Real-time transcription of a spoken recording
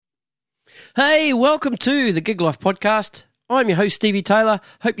Hey, welcome to the Gig Life Podcast. I'm your host, Stevie Taylor.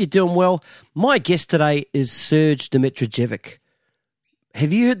 Hope you're doing well. My guest today is Serg Dimitrijevic.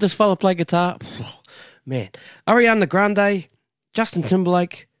 Have you heard this fella play guitar? Oh, man. Ariana Grande, Justin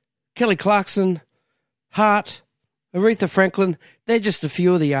Timberlake, Kelly Clarkson, Hart, Aretha Franklin. They're just a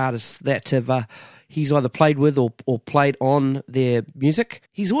few of the artists that have he's either played with or played on their music.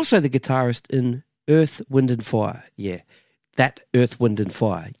 He's also the guitarist in Earth, Wind and Fire. Yeah. That Earth, Wind and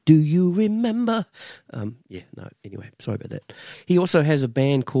Fire. Do you remember? Anyway, sorry about that. He also has a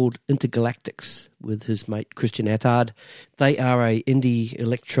band called Intergalactix with his mate Christian Attard. They are a indie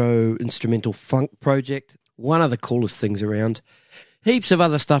electro instrumental funk project. One of the coolest things around. Heaps of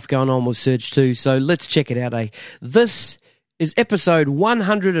other stuff going on with Serg too, so let's check it out. This is episode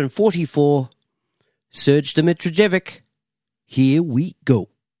 144, Serg Dimitrijevic. Here we go.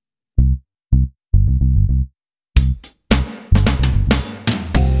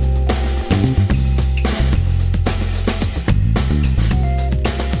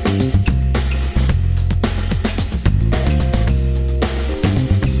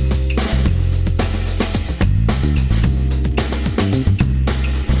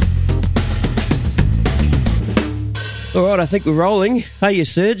 All right, I think we're rolling. Hey, you,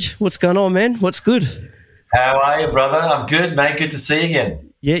 Serg. What's going on, man? What's good? How are you, brother? I'm good, mate. Good to see you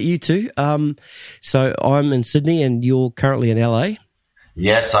again. Yeah, you too. So I'm in Sydney and you're currently in LA?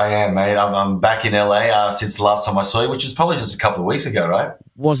 Yes, I am, mate. I'm back in LA since the last time I saw you, which is probably just a couple of weeks ago, right?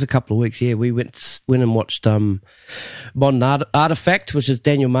 Was a couple of weeks, yeah. We went and watched Modern Artifact, which is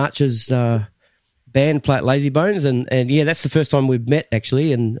Daniel March's band play at Lazy Bones. And yeah, that's the first time we've met,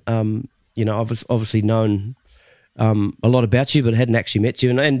 actually. And, I've obviously known a lot about you, but hadn't actually met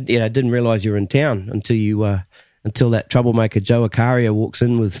you, and didn't realise you were in town until that troublemaker Joe Acaria walks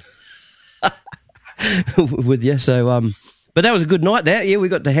in with with you. So, but that was a good night. That we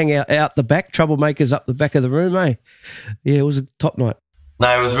got to hang out the back, troublemakers up the back of the room, eh? Yeah, it was a top night.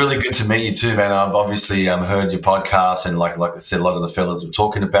 No, it was really good to meet you too, man. I've obviously heard your podcast, and like I said, a lot of the fellas were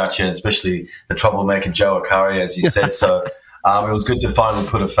talking about you, and especially the troublemaker Joe Acaria, as you said. So. It was good to finally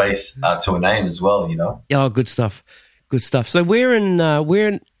put a face to a name as well, you know. Oh, good stuff, good stuff. So where in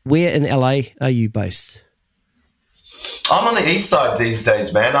LA are you based? I'm on the east side these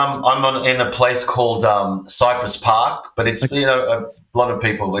days, man. I'm in a place called Cypress Park, but it's a lot of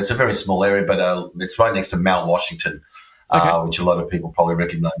people. It's a very small area, but it's right next to Mount Washington, which a lot of people probably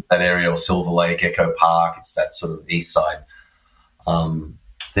recognise that area, or Silver Lake, Echo Park. It's that sort of east side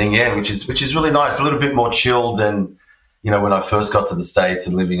thing, yeah, which is really nice. A little bit more chill than. When I first got to the States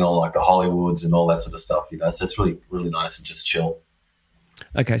and living on like the Hollywoods and all that sort of stuff, so it's really, really nice and just chill.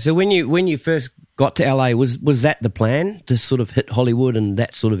 Okay, so when you first got to LA, was that the plan to sort of hit Hollywood and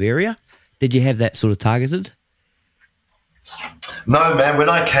that sort of area? Did you have that sort of targeted? No, man. When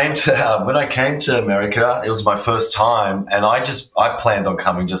I came to America, it was my first time, and I planned on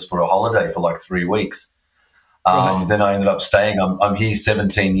coming just for a holiday for like 3 weeks. Right. Then I ended up staying. I'm here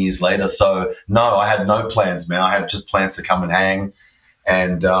 17 years later. So no, I had no plans, man. I had just plans to come and hang,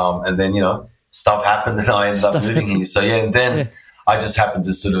 and then stuff happened, and I ended up moving here. So yeah, and then I just happened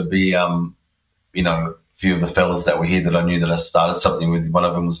to sort of be a few of the fellas that were here that I knew that I started something with. One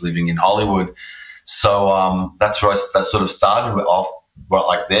of them was living in Hollywood, so that's where that sort of started off right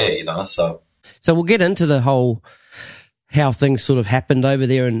like there, So we'll get into the whole how things sort of happened over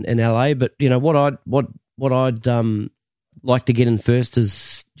there in LA, but what I'd like to get in first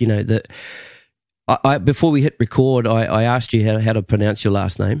is, that I before we hit record, I asked you how to pronounce your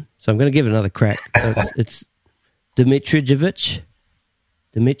last name. So I'm going to give it another crack. So it's Dimitrijevic.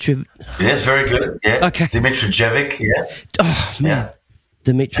 Yes, very good. Yeah. Okay. Dimitrijevic. Yeah. Oh, man. Yeah.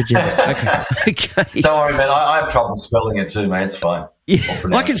 Dimitrijevic. Okay. Don't worry, man. I have trouble spelling it too, mate. It's fine.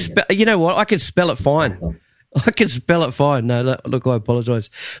 Yeah, I can spell. You know what? I can spell it fine. I can spell it fine. No, look, I apologise,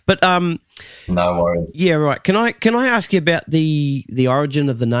 but no worries. Yeah, right. Can I ask you about the origin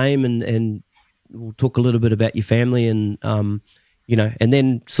of the name, and we'll talk a little bit about your family, and and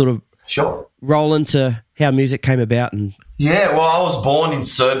then sort of roll into how music came about. And yeah, well, I was born in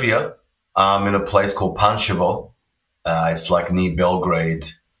Serbia, in a place called Pančevo. It's like near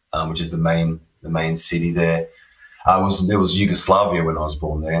Belgrade, which is the main city there. It was Yugoslavia when I was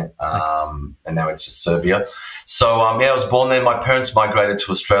born there, and now it's just Serbia. So, I was born there. My parents migrated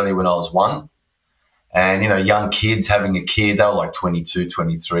to Australia when I was 1. And, young kids having a kid, they were like 22,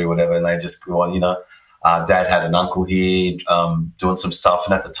 23, whatever, and they just grew on, Dad had an uncle here doing some stuff,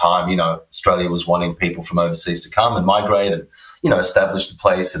 and at the time, Australia was wanting people from overseas to come and migrate and, establish the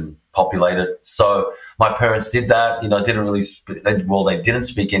place and populate it. So my parents did that, they didn't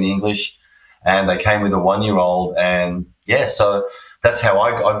speak any English. And they came with a 1-year-old, and so that's how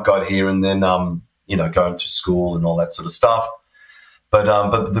I got here. And then, going to school and all that sort of stuff. But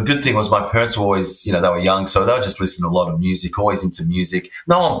the good thing was my parents were always, they were young, so they would just listen to a lot of music, always into music.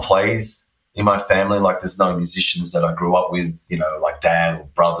 No one plays in my family. Like, there's no musicians that I grew up with, like dad or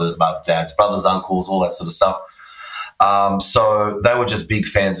brother, my dad's brothers, uncles, all that sort of stuff. So they were just big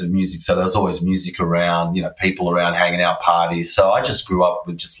fans of music. So there was always music around, people around, hanging out, parties. So I just grew up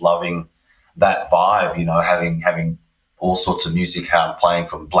with just loving that vibe, having all sorts of music, playing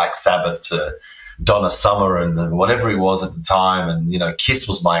from Black Sabbath to Donna Summer and whatever it was at the time. And, Kiss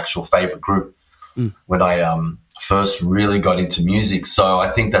was my actual favorite group when I first really got into music. So I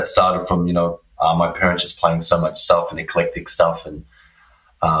think that started from, my parents just playing so much stuff and eclectic stuff and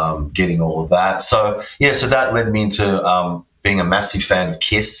getting all of that. So that led me into being a massive fan of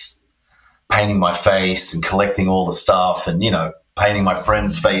Kiss, painting my face and collecting all the stuff and, painting my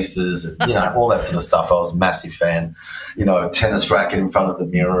friends' faces and, all that sort of stuff. I was a massive fan, tennis racket in front of the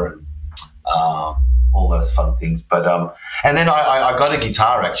mirror and all those fun things. But and then I got a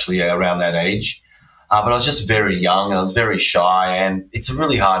guitar actually around that age, but I was just very young and I was very shy, and it's a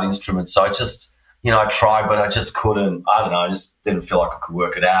really hard instrument. So I just, I tried, but I just couldn't. I don't know. I just didn't feel like I could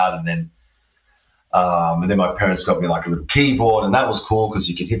work it out. And then my parents got me like a little keyboard, and that was cool because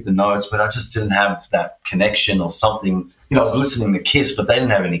you could hit the notes. But I just didn't have that connection or something. I was listening to Kiss, but they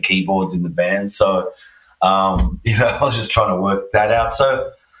didn't have any keyboards in the band. So I was just trying to work that out.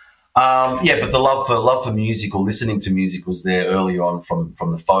 So. But the love for music or listening to music was there early on from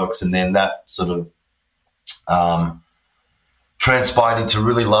the folks, and then that sort of transpired into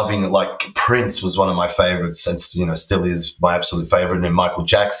really loving, like Prince was one of my favorites, and still is my absolute favorite. And then Michael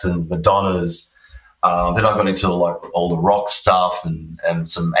Jackson, Madonna's. Then I got into like all the rock stuff and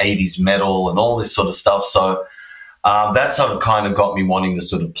some 80s metal and all this sort of stuff. So that sort of kind of got me wanting to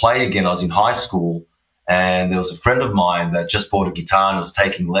sort of play again. I was in high school. And there was a friend of mine that just bought a guitar and was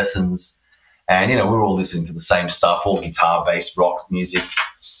taking lessons. And, we were all listening to the same stuff, all guitar-based rock music,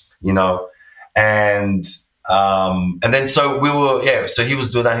 And then so he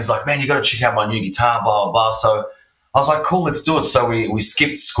was doing that. He's like, man, you got to check out my new guitar, blah, blah, blah. So I was like, cool, let's do it. So we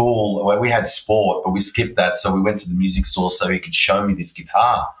skipped school. Where we had sport, but we skipped that. So we went to the music store so he could show me this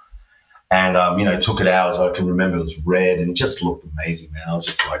guitar. And, it took it hours. I can remember it was red and it just looked amazing, man. I was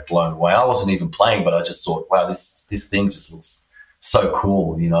just like blown away. I wasn't even playing, but I just thought, wow, this thing just looks so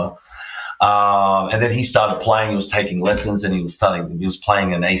cool, And then he started playing. He was taking lessons and he was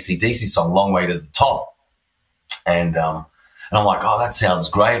playing an AC/DC song, Long Way to the Top. And I'm like, oh, that sounds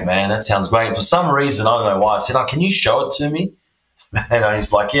great, man. That sounds great. And for some reason, I don't know why, I said, oh, can you show it to me? And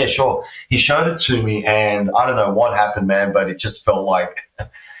he's like, yeah, sure. He showed it to me and I don't know what happened, man, but it just felt like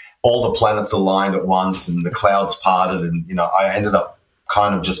all the planets aligned at once and the clouds parted and, I ended up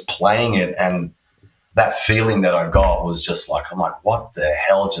kind of just playing it, and that feeling that I got was just like, I'm like, what the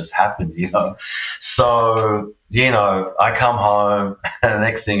hell just happened, So, I come home and the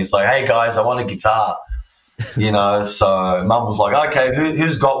next thing is like, hey, guys, I want a guitar, So Mum was like, okay,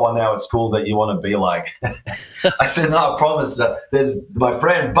 who's got one now at school that you want to be like? I said, no, I promise. There's my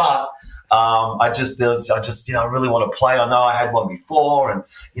friend, but I really want to play. I know I had one before and,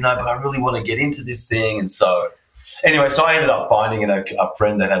 but I really want to get into this thing. And so anyway, so I ended up finding a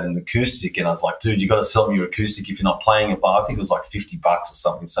friend that had an acoustic, and I was like, dude, you got to sell me your acoustic if you're not playing it. But I think it was like $50 or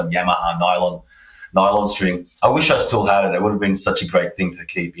something, some Yamaha nylon string. I wish I still had it. It would have been such a great thing to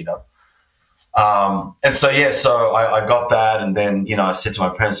keep, And so I got that, and then, I said to my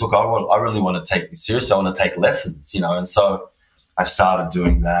parents, look, I really want to take this seriously. I want to take lessons, and so I started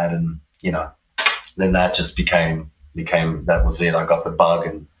doing that, and, then that just became that was it. I got the bug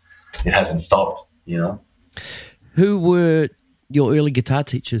and it hasn't stopped, Who were your early guitar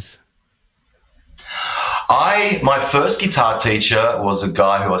teachers? My first guitar teacher was a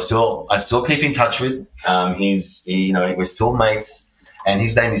guy who I still keep in touch with. We're still mates, and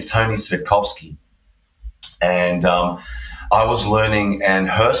his name is Tony Svetkovsky. And I was learning in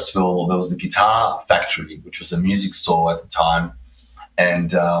Hurstville. There was the Guitar Factory, which was a music store at the time,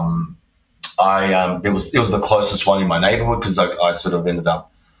 and it was the closest one in my neighborhood because I sort of ended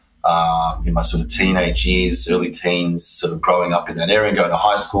up in my sort of teenage years, early teens, sort of growing up in that area and going to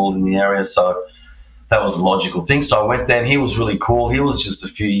high school in the area. So that was a logical thing. So I went there, and he was really cool. He was just a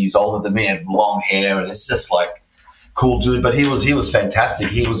few years older than me, had long hair, and it's just like cool dude. But he was fantastic.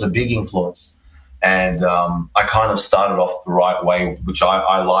 He was a big influence. And I kind of started off the right way, which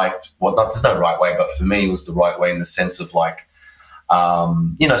I liked. Well, there's no right way, but for me it was the right way in the sense of like,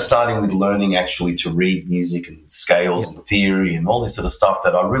 starting with learning actually to read music and scales and theory and all this sort of stuff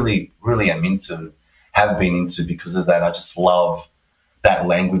that I really, really am into, have been into because of that. I just love that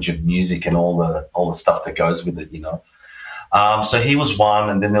language of music and all the stuff that goes with it, So he was one,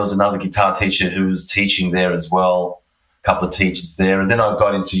 and then there was another guitar teacher who was teaching there as well, a couple of teachers there. And then I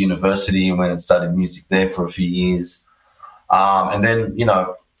got into university and went and studied music there for a few years. And then,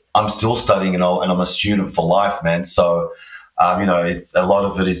 I'm still studying and I'm a student for life, man. So, it's a lot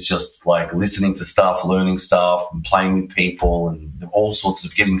of it is just like listening to stuff, learning stuff, and playing with people, and all sorts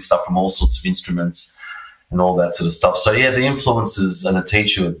of getting stuff from all sorts of instruments and all that sort of stuff. So yeah, the influences and the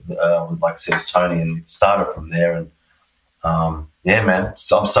teacher, like I said, was Tony, and it started from there. And yeah, man,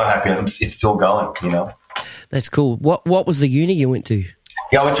 I'm so happy it's still going. That's cool. What was the uni you went to?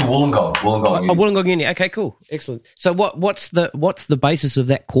 Yeah, I went to Wollongong. Uni. Wollongong Uni. Okay, cool, excellent. So what's the basis of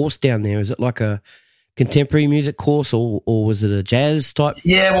that course down there? Is it like a contemporary music course, or was it a jazz type?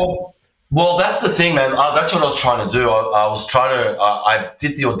 Yeah, well, that's the thing, man. That's what I was trying to do. I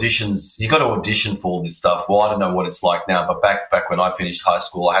did the auditions. You got to audition for all this stuff. Well, I don't know what it's like now, but back when I finished high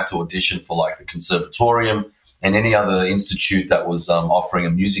school, I had to audition for like the conservatorium and any other institute that was offering a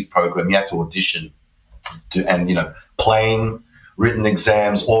music program. You had to audition and playing, written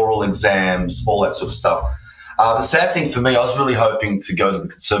exams, oral exams, all that sort of stuff. The sad thing for me, I was really hoping to go to the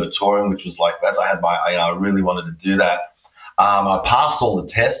conservatorium, which was like, as I had I really wanted to do that. I passed all the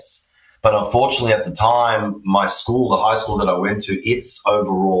tests, but unfortunately at the time, my school, the high school that I went to, its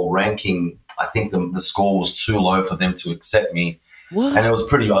overall ranking, I think the score was too low for them to accept me. What? And I was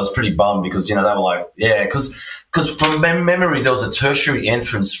pretty bummed because, they were like, yeah, because from memory, there was a tertiary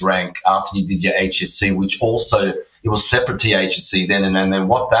entrance rank after you did your HSC, which also, it was separate to your HSC then. And then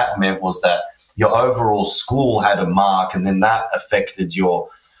what that meant was that your overall school had a mark, and then that affected your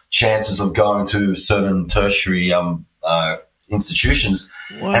chances of going to certain tertiary institutions.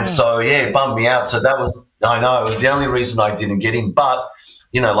 Wow. And so, yeah, it bummed me out. So I know, it was the only reason I didn't get in. But,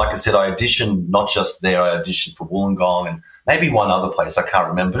 like I said, I auditioned not just there, I auditioned for Wollongong and maybe one other place, I can't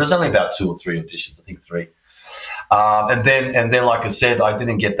remember. But it was only about 2 or 3 auditions, I think 3. And then, like I said, I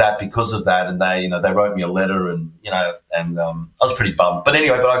didn't get that because of that, and they wrote me a letter, and I was pretty bummed. But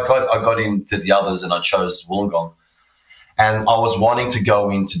anyway, I got into the others, and I chose Wollongong, and I was wanting to go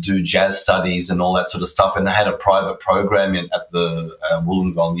in to do jazz studies and all that sort of stuff, and they had a private program at the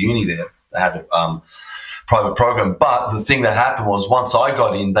Wollongong Uni there. They had a private program, but the thing that happened was once I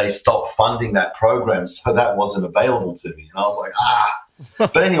got in, they stopped funding that program, so that wasn't available to me, and I was like,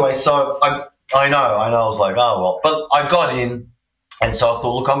 But anyway, so I know. I was like, oh, well. But I got in, and so I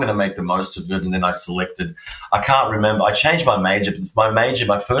thought, look, I'm going to make the most of it. And then I selected, I can't remember. I changed my major.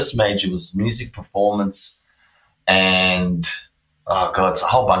 My first major was music performance and, oh, God, it's a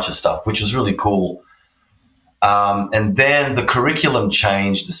whole bunch of stuff, which was really cool. And then the curriculum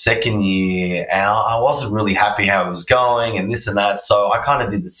changed the second year, and I wasn't really happy how it was going and this and that. So I kind of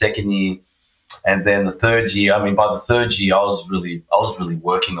did the second year. And then the third year, by the third year, I was really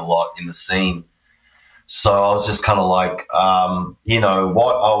working a lot in the scene. So I was just kind of like,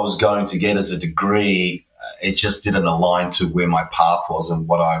 what I was going to get as a degree, it just didn't align to where my path was and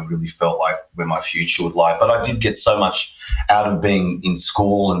what I really felt like where my future would lie. But I did get so much out of being in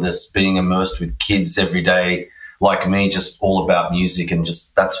school and just being immersed with kids every day, like me, just all about music, and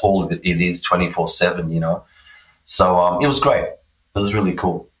just that's all it is 24/7, So it was great. It was really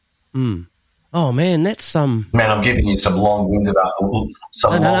cool. Mm. Oh man, that's Man, I'm giving you some long-winded. I love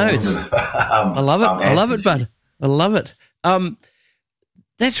it. I love it, bud. I love it.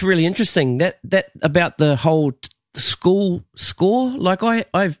 That's really interesting. That about the whole school score. Like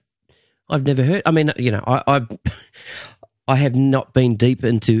I've never heard. I have not been deep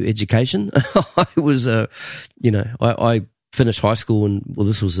into education. I was I finished high school, and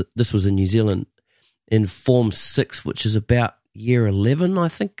this was in New Zealand in Form 6, which is about year 11, I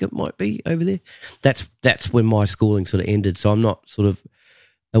think it might be over there. That's when my schooling sort of ended, so I'm not sort of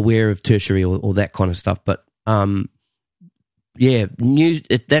aware of tertiary or that kind of stuff. But that's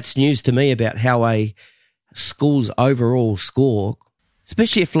news to me about how a school's overall score,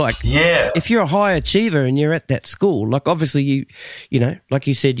 especially if you're a high achiever and you're at that school, like obviously you like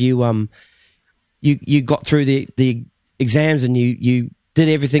you said, you got through the exams and you did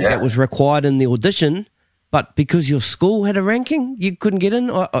everything that was required in the audition. But because your school had a ranking, you couldn't get in.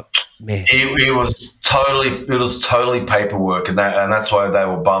 Man, it was totally paperwork, and that's why they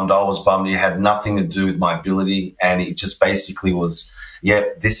were bummed. I was bummed. It had nothing to do with my ability, and it just basically was,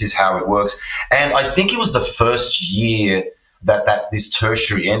 this is how it works. And I think it was the first year that this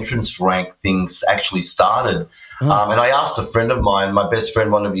tertiary entrance rank things actually started. And I asked a friend of mine, my best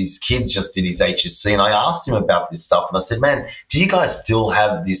friend, one of his kids just did his HSC, and I asked him about this stuff, and I said, man, do you guys still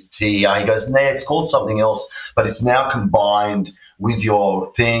have this TER? He goes, nah, it's called something else, but it's now combined with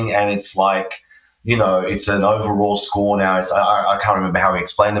your thing, and it's like, it's an overall score now. I can't remember how he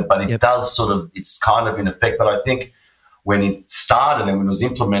explained it, but it does it's kind of in effect. But I think when it started and when it was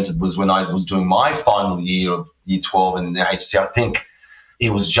implemented was when I was doing my final year of year 12 in the HC. I think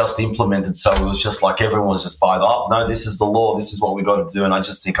it was just implemented, so it was just like everyone was just by the, oh, no, this is the law, this is what we got to do, and I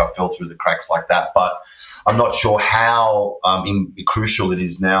just think I fell through the cracks like that. But I'm not sure how crucial it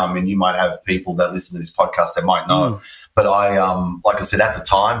is now. I mean, you might have people that listen to this podcast that might know, but I, like I said, at the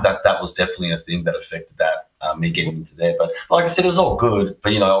time, that was definitely a thing that affected that, me getting into there. But like I said, it was all good,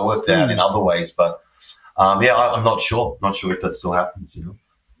 but, I worked out in other ways. But, I'm not sure if that still happens,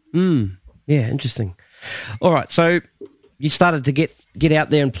 Yeah, interesting. All right, so you started to get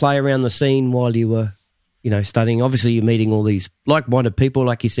out there and play around the scene while you were, studying. Obviously, you're meeting all these like-minded people,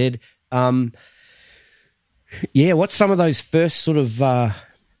 like you said. What's some of those first sort of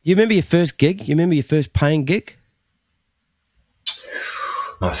you remember your first gig? You remember your first paying gig?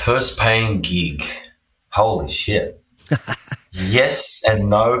 My first paying gig. Holy shit. Yes and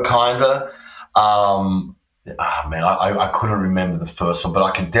no, kind of. I couldn't remember the first one, but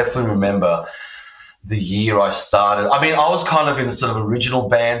I can definitely remember the year I started. I mean, I was kind of in sort of original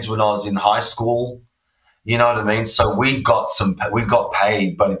bands when I was in high school. You know what I mean? So we got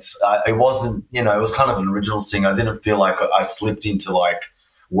paid, but it wasn't, it was kind of an original thing. I didn't feel like I slipped into like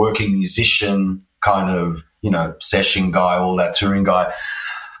working musician kind of, session guy, all that touring guy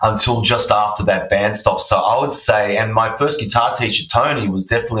until just after that band stopped. So I would say, and my first guitar teacher, Tony, was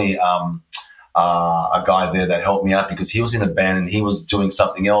definitely a guy there that helped me out because he was in a band and he was doing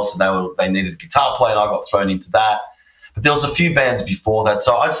something else and they needed a guitar player and I got thrown into that. But there was a few bands before that.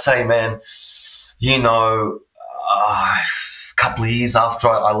 So I'd say, man, a couple of years after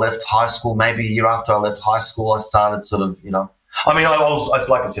I left high school, maybe a year after I left high school, I started sort of, I mean, I was,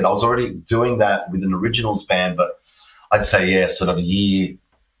 like I said, I was already doing that with an originals band, but I'd say, sort of a year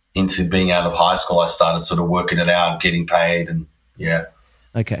into being out of high school, I started sort of working it out, getting paid and,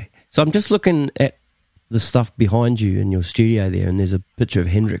 Okay. So I'm just looking at the stuff behind you in your studio there, and there's a picture of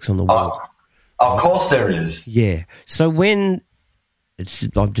Hendrix on the wall. Of course there is. Yeah. So I'm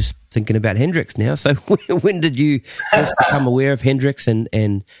just thinking about Hendrix now. So when did you first become aware of Hendrix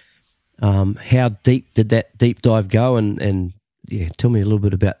and how deep did that deep dive go? And tell me a little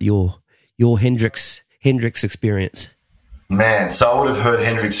bit about your Hendrix experience. Man, so I would have heard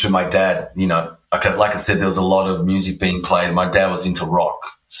Hendrix through my dad. Like I said, there was a lot of music being played. My dad was into rock,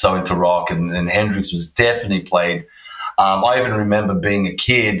 and Hendrix was definitely played. I even remember being a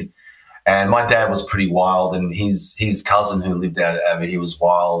kid. And my dad was pretty wild, and his cousin who lived out over here was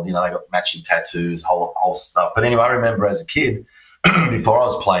wild. They got matching tattoos, whole stuff. But anyway, I remember as a kid, before I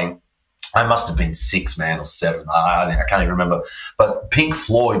was playing, I must have been 6, man, or 7. I can't even remember. But Pink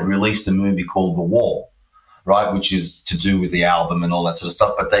Floyd released a movie called The Wall, right, which is to do with the album and all that sort of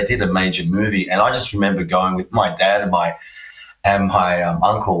stuff. But they did a major movie, and I just remember going with my dad and my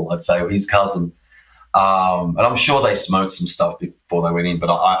uncle, I'd say, or his cousin. And I'm sure they smoked some stuff before they went in, but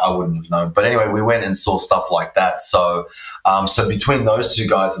I wouldn't have known. But anyway, we went and saw stuff like that. So, so between those two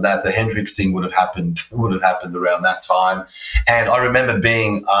guys and that, the Hendrix thing would have happened around that time. And I remember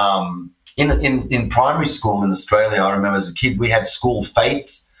being in primary school in Australia. I remember as a kid we had school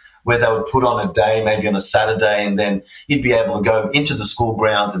fetes where they would put on a day, maybe on a Saturday, and then you'd be able to go into the school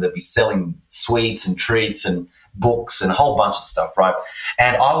grounds and they'd be selling sweets and treats and books and a whole bunch of stuff, right?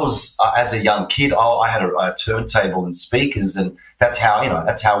 And I was, as a young kid, I had a turntable and speakers, and that's how we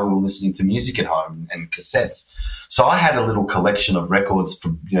were listening to music at home and cassettes. So I had a little collection of records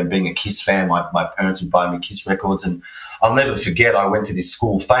from, being a Kiss fan. My parents would buy me Kiss records, and I'll never forget, I went to this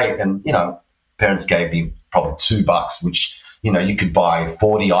school fete and, parents gave me probably $2, which, you could buy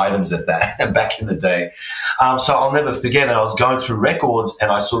 40 items at that back in the day. So I'll never forget it. I was going through records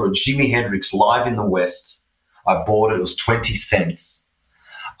and I saw a Jimi Hendrix Live in the West. I bought it. It was 20 cents.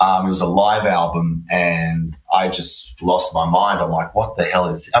 It was a live album, and I just lost my mind. I'm like, what the hell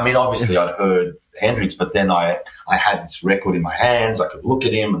is – I mean, obviously I'd heard Hendrix, but then I had this record in my hands. I could look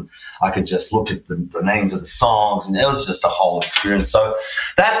at him, and I could just look at the names of the songs, and it was just a whole experience. So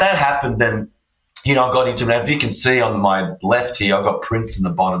that happened, and, I got into it. If you can see on my left here, I've got Prince in the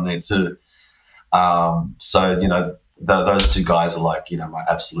bottom there too. So, those two guys are like, my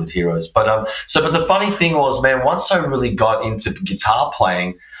absolute heroes. But but the funny thing was, man, once I really got into guitar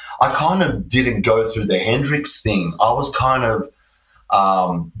playing, I kind of didn't go through the Hendrix thing. I was kind of,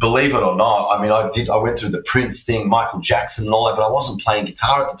 believe it or not, I mean, I went through the Prince thing, Michael Jackson and all that, but I wasn't playing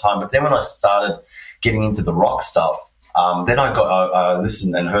guitar at the time. But then when I started getting into the rock stuff, then I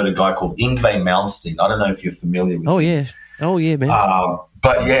listened and heard a guy called Yngwie Malmsteen. I don't know if you're familiar with him. Oh, yeah, man.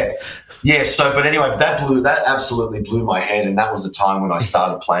 But yeah. So, but anyway, that absolutely blew my head, and that was the time when I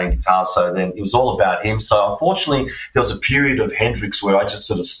started playing guitar. So then it was all about him. So unfortunately, there was a period of Hendrix where I just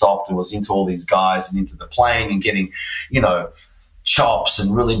sort of stopped and was into all these guys and into the playing and getting, chops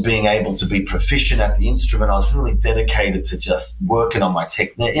and really being able to be proficient at the instrument. I was really dedicated to just working on my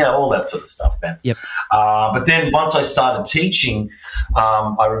technique, all that sort of stuff, man. Yep. But then once I started teaching,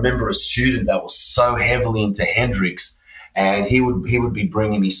 I remember a student that was so heavily into Hendrix, and he would be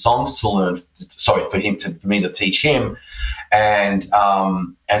bringing me songs to learn. Sorry, for me to teach him, and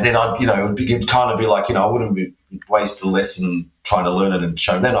then it'd kind of be like, I wouldn't waste the lesson trying to learn it and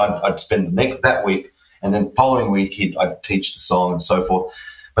show him. Then I'd spend that week. And then following week, I'd teach the song and so forth.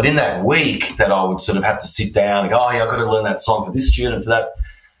 But in that week that I would sort of have to sit down and go, I've got to learn that song for this student, for that,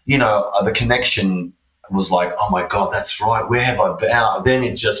 the connection was like, oh, my God, that's right. Where have I been? Then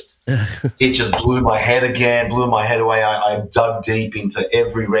it just blew my head away. I dug deep into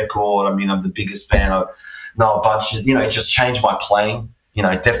every record. I mean, I'm the biggest fan of a bunch of, it just changed my playing.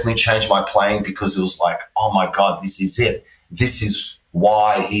 It definitely changed my playing because it was like, oh, my God, this is it. This is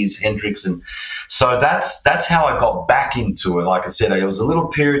why he's Hendrix. And so that's how I got back into it. Like I said, it was a little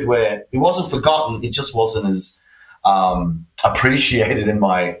period where it wasn't forgotten. It just wasn't as appreciated in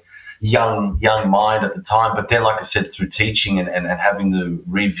my young mind at the time. But then, like I said, through teaching and having to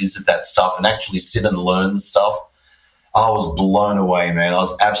revisit that stuff and actually sit and learn the stuff, I was blown away, man. I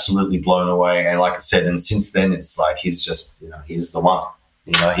was absolutely blown away. And like I said, and since then, it's like he's just, he's the one.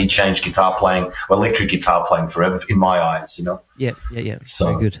 He changed electric guitar playing forever in my eyes, Yeah.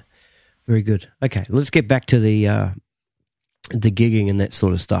 So, Very good. Okay, let's get back to the gigging and that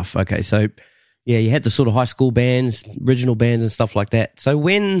sort of stuff. Okay, so, you had the sort of high school bands, original bands and stuff like that. So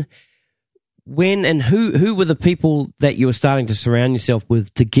when and who were the people that you were starting to surround yourself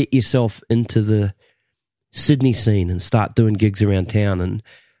with to get yourself into the Sydney scene and start doing gigs around town?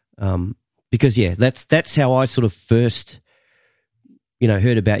 And because, that's how I sort of first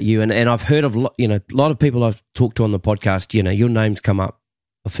heard about you, and I've heard of a lot of people I've talked to on the podcast. Your name's come up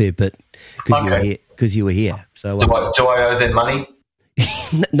a fair bit because you were here. So do I owe them money?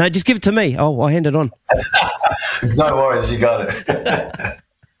 No, just give it to me. I'll hand it on. No worries, you got it.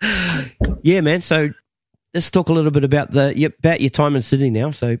 Yeah, man. So let's talk a little bit about your time in Sydney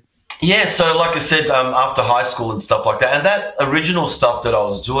now. So. Yeah, so like I said, after high school and stuff like that, and that original stuff that I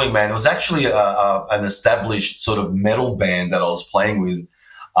was doing, man, it was actually an established sort of metal band that I was playing with.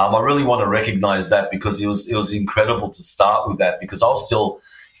 I really want to recognize that because it was incredible to start with that because I was still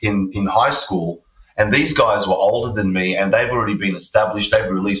in high school, and these guys were older than me, and they've already been established. They've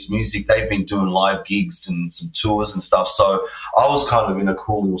released music. They've been doing live gigs and some tours and stuff. So I was kind of in a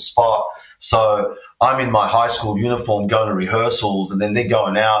cool little spot. So I'm in my high school uniform going to rehearsals, and then they're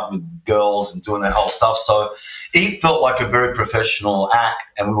going out with girls and doing their whole stuff. So it felt like a very professional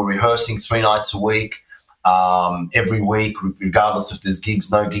act, and we were rehearsing 3 nights a week, every week, regardless if there's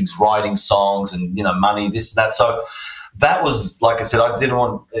gigs, no gigs, writing songs and, money, this and that. So that was, like I said, I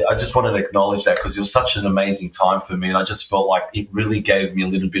just wanted to acknowledge that because it was such an amazing time for me, and I just felt like it really gave me a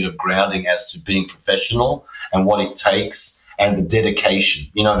little bit of grounding as to being professional and what it takes. And the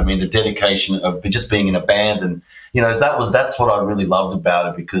dedication, you know what I mean? The dedication of just being in a band, and that's what I really loved about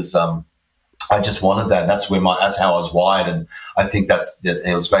it because I just wanted that. And that's how I was wired, and I think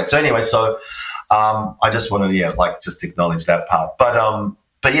it was great. So anyway, I just wanted to just acknowledge that part.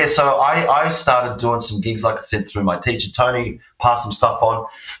 But yeah, so I started doing some gigs, like I said, through my teacher Tony, passed some stuff on.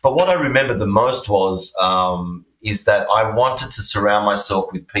 But what I remember the most is that I wanted to surround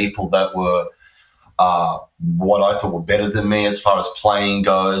myself with people that were what I thought were better than me as far as playing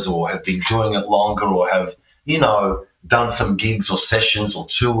goes, or have been doing it longer, or have, done some gigs or sessions or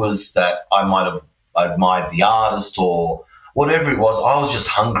tours that I might have admired the artist or whatever it was. I was just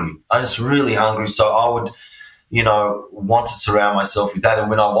hungry. I was really hungry. So I would, want to surround myself with that. And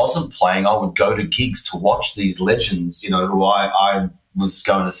when I wasn't playing, I would go to gigs to watch these legends, who I was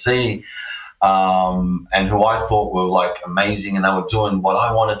going to see. And who I thought were like amazing, and they were doing what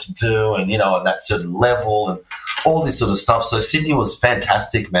I wanted to do, and at that certain level and all this sort of stuff. So Sydney was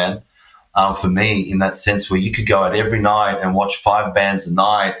fantastic, man, for me in that sense, where you could go out every night and watch 5 bands a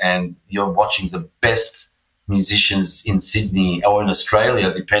night, and you're watching the best musicians in Sydney or in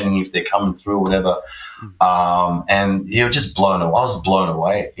Australia, depending if they're coming through or whatever. And you're just blown away. I was blown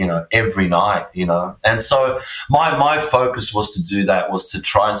away, every night, And so my focus was to do that, was to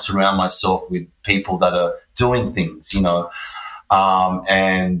try and surround myself with people that are doing things,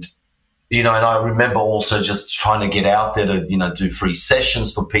 and and I remember also just trying to get out there to, do free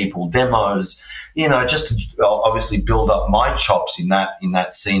sessions for people, demos, just to obviously build up my chops in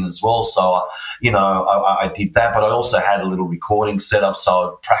that scene as well. So, I did that, but I also had a little recording set up, so I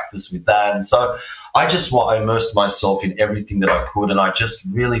would practice with that. And so I immersed myself in everything that I could, and I just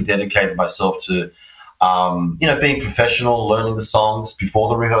really dedicated myself to, being professional, learning the songs before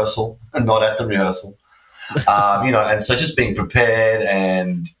the rehearsal and not at the rehearsal, and so just being prepared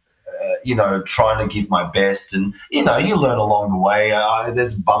and, trying to give my best. And, you learn along the way.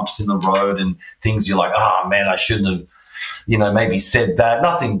 There's bumps in the road and things you're like, oh, man, I shouldn't have, maybe said that.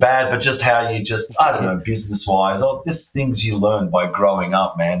 Nothing bad, but just how you I don't know, business-wise, just things you learn by growing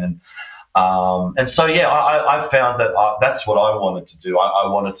up, man. And so, I found that that's what I wanted to do. I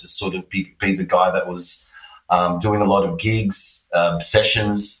wanted to sort of be the guy that was doing a lot of gigs,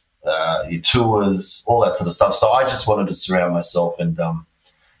 sessions, tours, all that sort of stuff. So I just wanted to surround myself and,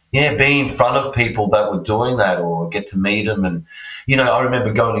 be in front of people that were doing that or get to meet them. And, I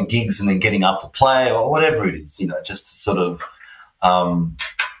remember going to gigs and then getting up to play or whatever it is, just to sort of,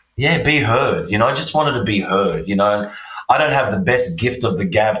 be heard. I just wanted to be heard, and I don't have the best gift of the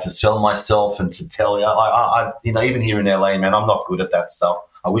gab to sell myself and to tell you. I even here in LA, man, I'm not good at that stuff.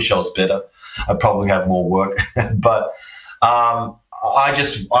 I wish I was better. I'd probably have more work. But I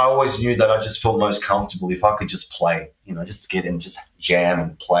always knew that I just felt most comfortable if I could just play, just get in, just jam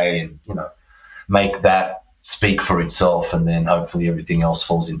and play and, make that speak for itself, and then hopefully everything else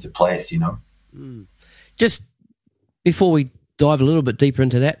falls into place, Just before we dive a little bit deeper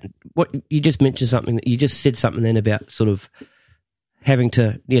into that, what you just mentioned you just said something then about sort of having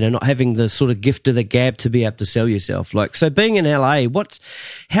to, not having the sort of gift of the gab to be able to sell yourself. Like, so being in LA,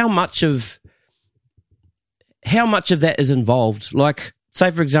 how much of that is involved? Like, say,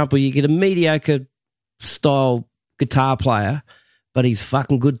 for example, you get a mediocre style guitar player, but he's a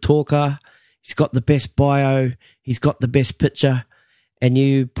fucking good talker. He's got the best bio. He's got the best picture. And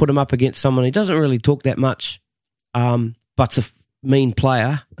you put him up against someone who doesn't really talk that much, but's a mean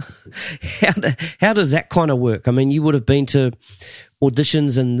player. How does that kind of work? I mean, you would have been to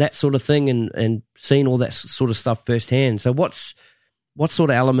auditions and that sort of thing and seen all that sort of stuff firsthand. So what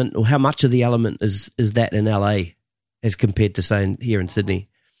sort of element, or how much of the element is that in LA as compared to, say, here in Sydney?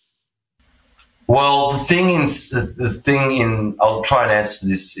 Well, the thing in I'll try and answer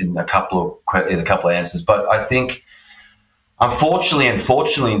this in a couple of answers, but I think unfortunately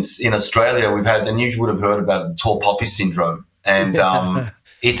in Australia we've had, and you would have heard about tall poppy syndrome, and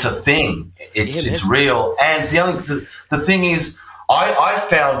it's a thing. It's real, and the thing is, I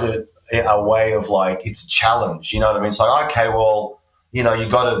found it a way of like, it's a challenge. You know what I mean? It's like, okay, well, you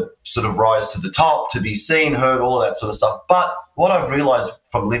got to sort of rise to the top to be seen, heard, all of that sort of stuff. But what I've realized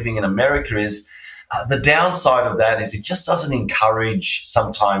from living in America is the downside of that is it just doesn't encourage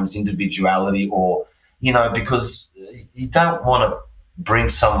sometimes individuality, or, because you don't want to bring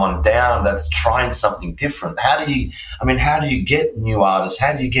someone down that's trying something different. How do you get new artists?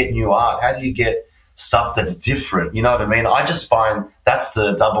 How do you get new art? How do you get stuff that's different? You know what I mean? I just find that's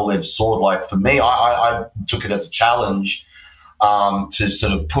the double-edged sword. Like, for me, I took it as a challenge to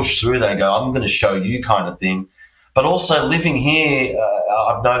sort of push through that and go, I'm going to show you, kind of thing. But also living here,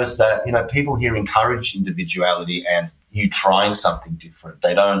 I've noticed that, people here encourage individuality and you trying something different.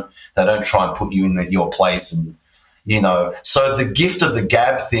 They don't try and put you in your place, and, so the gift of the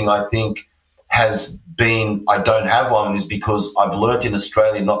gab thing, I think, has been, I don't have one, is because I've learned in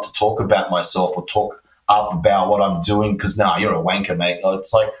Australia not to talk about myself or talk up about what I'm doing, because now you're a wanker, mate.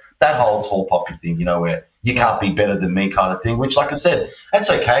 It's like that whole tall poppy thing, where you can't be better than me kind of thing, which, like I said, that's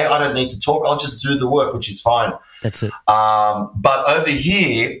okay. I don't need to talk. I'll just do the work, which is fine. That's it. But over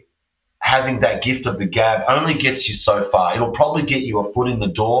here, having that gift of the gab only gets you so far. It'll probably get you a foot in the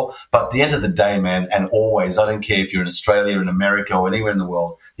door, but at the end of the day, man, and always, I don't care if you're in Australia, in America, or anywhere in the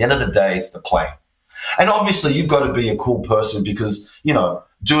world, at the end of the day, it's the playing. And obviously, you've got to be a cool person because,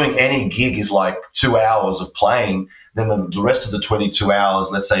 doing any gig is like 2 hours of playing. Then the rest of the 22 hours,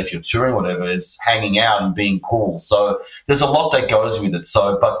 let's say if you're touring, whatever, it's hanging out and being cool. So there's a lot that goes with it.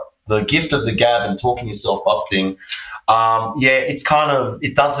 So, but the gift of the gab and talking yourself up thing, it's kind of,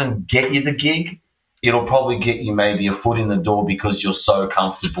 it doesn't get you the gig. It'll probably get you maybe a foot in the door because you're so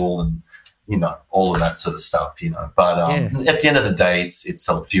comfortable and, all of that sort of stuff, But at the end of the day, it's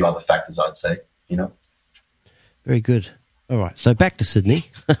a few other factors, I'd say, Very good. All right. So back to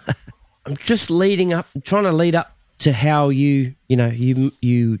Sydney. I'm just trying to lead up to how you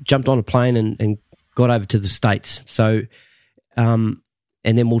jumped on a plane and got over to the States. So, and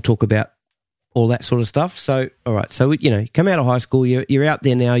then we'll talk about all that sort of stuff. So, all right. So, you come out of high school, you're out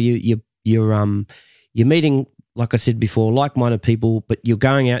there now, you're meeting like I said before, like-minded people, but you're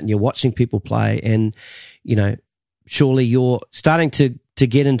going out and you're watching people play, and surely you're starting to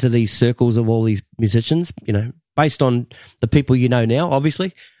get into these circles of all these musicians, based on the people now,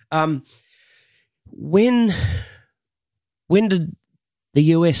 obviously. When did the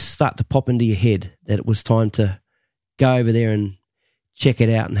US start to pop into your head that it was time to go over there and check it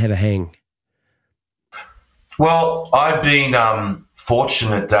out and have a hang? Well, I've been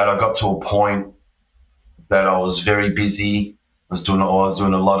fortunate that I got to a point that I was very busy. I was doing a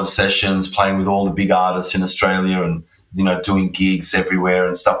lot of sessions, playing with all the big artists in Australia, and doing gigs everywhere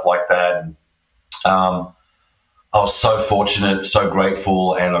and stuff like that. And, I was so fortunate, so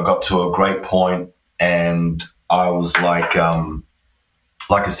grateful, and I got to a great point, and I was like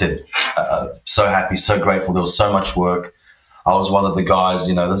I said, so happy, so grateful. There was so much work. I was one of the guys.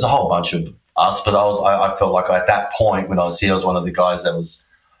 There's a whole bunch of us, but I felt like at that point when I was here, I was one of the guys that was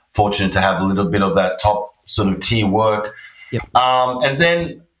fortunate to have a little bit of that top sort of tier work. Yep. And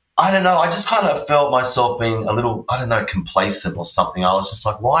then, I don't know, I just kind of felt myself being a little, I don't know, complacent or something. I was just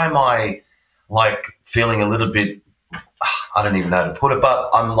like, why am I like feeling a little bit, I don't even know how to put it, but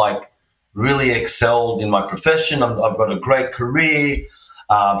I'm like really excelled in my profession. I've got a great career.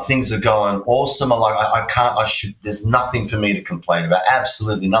 Things are going awesome. I'm like, there's nothing for me to complain about.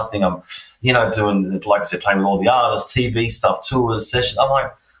 Absolutely nothing. I'm, doing, like I said, playing with all the artists, TV stuff, tours, sessions. I'm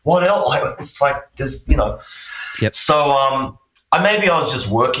like, what else? Like, it's like this, Yep. So, maybe I was just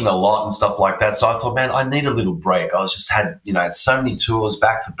working a lot and stuff like that. So I thought, man, I need a little break. I was just had so many tours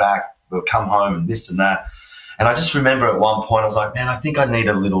back to back. We'll come home and this and that. And I just remember at one point I was like, man, I think I need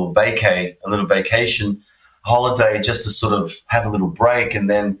a little vacation holiday just to sort of have a little break. And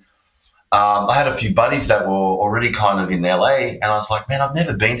then I had a few buddies that were already kind of in LA, and I was like, man, I've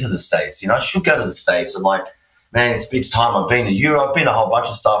never been to the States. I should go to the States. And like, man, it's time. I've been to Europe, I've been a whole bunch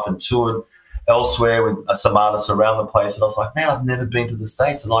of stuff and toured elsewhere with some artists around the place. And I was like, man, I've never been to the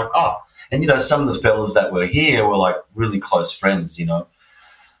States. And like, and some of the fellas that were here were like really close friends,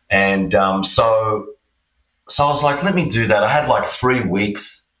 And so I was like, let me do that. I had like 3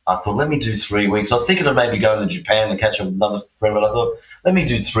 weeks. I thought, let me do 3 weeks. I was thinking of maybe going to Japan and catch up with another friend, but I thought, let me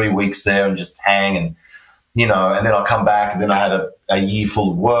do 3 weeks there and just hang and, and then I'll come back, and then I had a year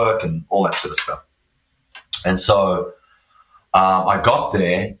full of work and all that sort of stuff. And so I got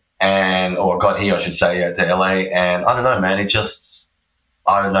there or got here, I should say, to LA, and I don't know, man,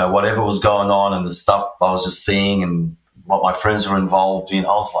 I don't know, whatever was going on and the stuff I was just seeing and what my friends were involved in, I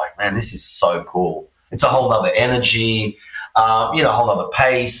was like, man, this is so cool. It's a whole nother energy, a whole nother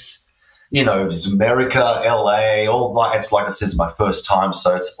pace. It's America, LA, it's like I said, it's my first time,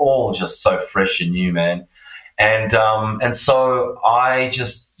 so it's all just so fresh and new, man. And so I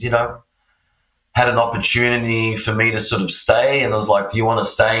just, had an opportunity for me to sort of stay, and I was like, do you want to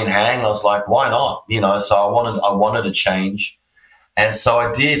stay and hang? And I was like, why not? So I wanted a change. And so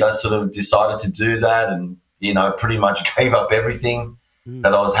I did. I sort of decided to do that, and, pretty much gave up everything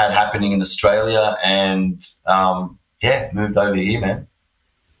that I had happening in Australia, and moved over here, man.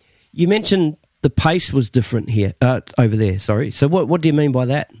 You mentioned the pace was different here, over there. Sorry. So what do you mean by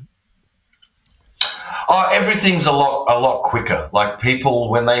that? Oh, everything's a lot quicker. Like, people,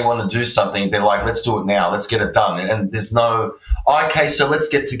 when they want to do something, they're like, let's do it now. Let's get it done. And there's no, okay, so let's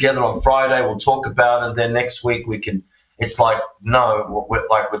get together on Friday. We'll talk about it. And then next week we can. It's like, no,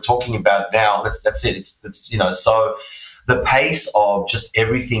 we're talking about now. That's it. It's so the pace of just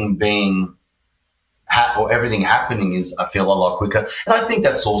everything being everything happening is, I feel, a lot quicker. And I think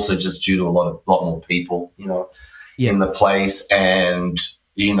that's also just due to a lot more people, in the place. And,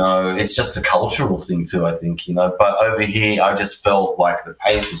 it's just a cultural thing too, I think, But over here, I just felt like the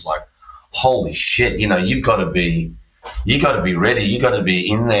pace was like, holy shit, you've got to be ready. You got to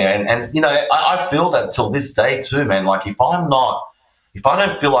be in there. And I feel that till this day too, man. Like, if I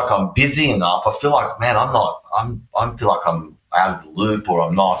don't feel like I'm busy enough, I feel like, man, I feel like I'm out of the loop, or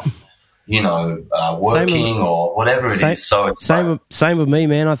I'm not, working or whatever it is. So it's same with me,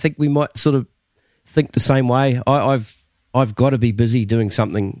 man. I think we might sort of think the same way. I've got to be busy doing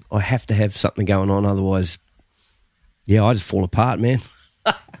something. I have to have something going on, otherwise, I just fall apart, man.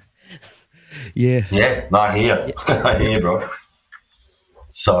 Yeah. Yeah, no, I hear. I hear, bro.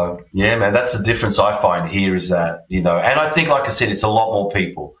 So, yeah, man, that's the difference I find here is that, and I think, like I said, it's a lot more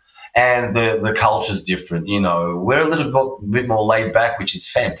people, and the culture's different. We're a little bit more laid back, which is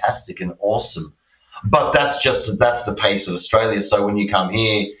fantastic and awesome. But that's the pace of Australia. So when you come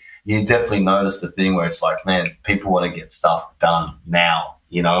here, you definitely notice the thing where it's like, man, people want to get stuff done now,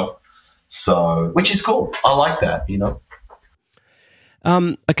 So, which is cool. I like that,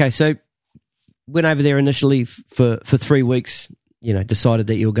 Okay, so went over there initially for 3 weeks, decided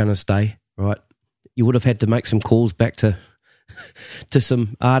that you were going to stay, right? you would have had to make some calls back to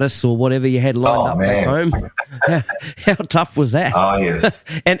some artists or whatever you had lined up back home. How tough was that? Oh, yes.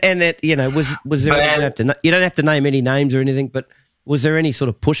 and it, you know, was there? You don't have to name any names or anything, but was there any sort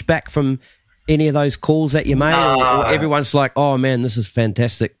of pushback from any of those calls that you made, or everyone's like, "Oh man, this is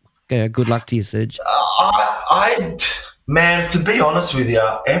fantastic. Good luck to you, Serg"? Man, to be honest with you,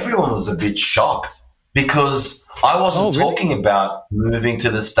 everyone was a bit shocked because I wasn't talking about moving to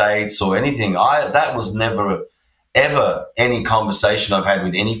the States or anything. That was never ever any conversation I've had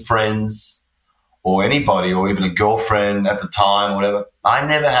with any friends or anybody or even a girlfriend at the time, whatever. I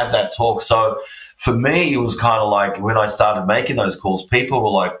never had that talk. So for me, it was kind of like when I started making those calls, people were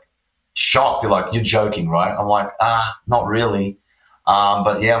like shocked. They're like, "You're joking, right?" I'm like, not really.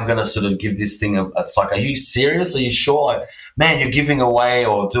 But yeah, I'm going to sort of give this thing it's like, "Are you serious? Are you sure?" Like, "Man, you're giving away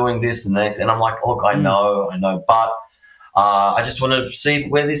or doing this and that." And I'm like, "Look, I know, but I just want to see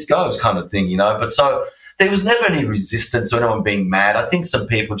where this goes," kind of thing, you know. But so there was never any resistance or anyone being mad. I think some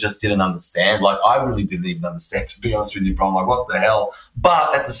people just didn't understand. Like, I really didn't even understand, to be honest with you, bro. I'm like, what the hell?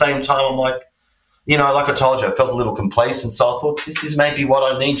 But at the same time, I'm like, you know, like I told you, I felt a little complacent. So I thought this is maybe what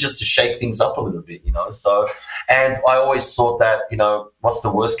I need just to shake things up a little bit, you know. So, and I always thought that, you know, what's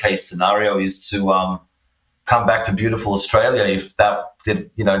the worst case scenario is to come back to beautiful Australia if that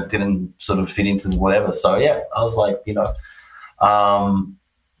didn't sort of fit into whatever. So yeah, I was like, you know,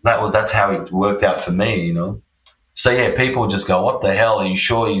 that's how it worked out for me, you know. So yeah, people just go, "What the hell? Are you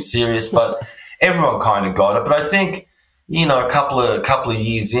sure? Are you serious?" But everyone kind of got it. But I think, you know, a couple of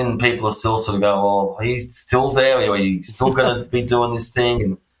years in, people are still sort of going, "Well, he's still there, or he's still going to be doing this thing,"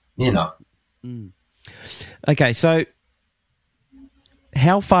 and you know. Okay, so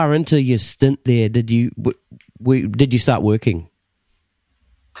how far into your stint there did you start working?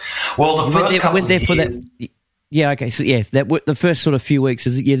 Well, the first couple of years. Yeah, okay. So yeah, the first sort of few weeks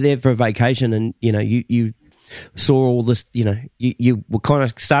is you're there for a vacation, and you know you saw all this. You know, you were kind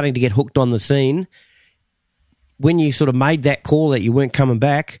of starting to get hooked on the scene. When you sort of made that call that you weren't coming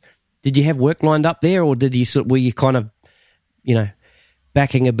back, did you have work lined up there, or were you kind of, you know,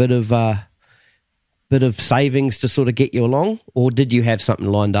 backing a bit of savings to sort of get you along, or did you have something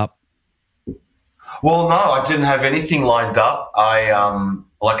lined up? Well, no, I didn't have anything lined up.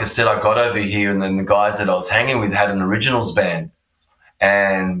 Like I said, I got over here, and then the guys that I was hanging with had an originals band,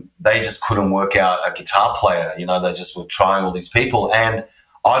 and they just couldn't work out a guitar player. You know, they just were trying all these people, and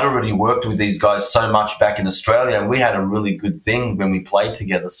I'd already worked with these guys so much back in Australia, and we had a really good thing when we played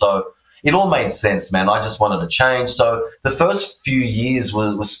together. So it all made sense, man. I just wanted to change. So the first few years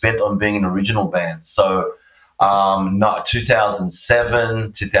was spent on being an original band. So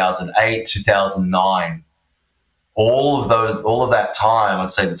 2007, 2008, 2009. All of that time,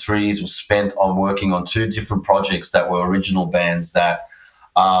 I'd say the 3 years was spent on working on two different projects that were original bands that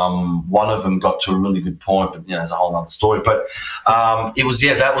one of them got to a really good point, but, you know, it's a whole other story. But that was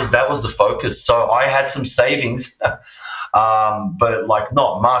the focus. So I had some savings, but like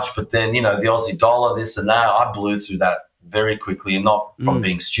not much. But then, you know, the Aussie dollar, this and that, I blew through that very quickly, and not from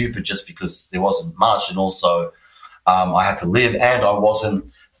being stupid, just because there wasn't much. And also I had to live, and I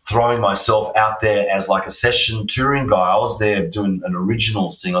wasn't throwing myself out there as like a session touring guy. I was there doing an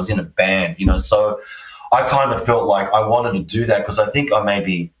original thing. I was in a band, you know, so I kind of felt like I wanted to do that because I think I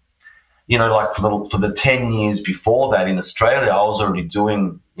maybe, you know, like for the 10 years before that in Australia, I was already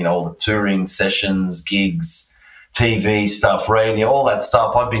doing, you know, all the touring sessions, gigs, TV stuff, radio, all that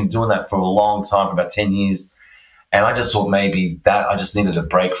stuff. I've been doing that for a long time, for about 10 years. And I just thought maybe that I just needed a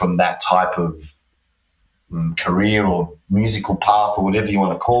break from that type of career or musical path or whatever you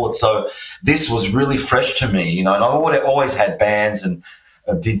want to call it. So this was really fresh to me, you know, and I've always had bands and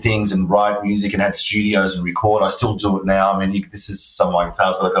did things and write music and had studios and record. I still do it now. I mean, this is some of my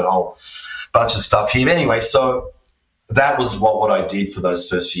guitars, but I've got a whole bunch of stuff here. But anyway, so that was what I did for those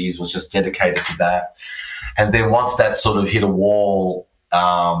first few years, was just dedicated to that. And then once that sort of hit a wall,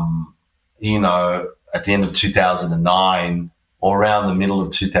 you know, at the end of 2009 or around the middle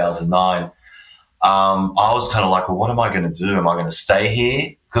of 2009, I was kind of like, well, what am I going to do? Am I going to stay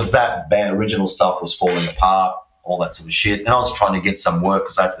here? Because that band original stuff was falling apart, all that sort of shit. And I was trying to get some work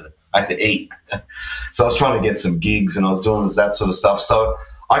because I had to eat. So I was trying to get some gigs, and I was doing that sort of stuff. So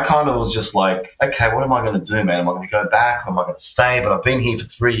I kind of was just like, okay, what am I going to do, man? Am I going to go back, or am I going to stay? But I've been here for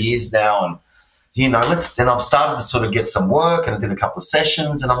 3 years now, and, you know, and I've started to sort of get some work, and I did a couple of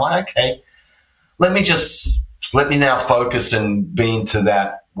sessions, and I'm like, okay, let me now focus and be into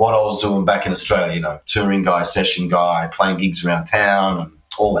that, what I was doing back in Australia, you know, touring guy, session guy, playing gigs around town and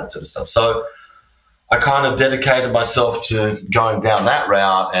all that sort of stuff. So I kind of dedicated myself to going down that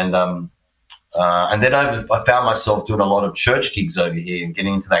route, and then I found myself doing a lot of church gigs over here and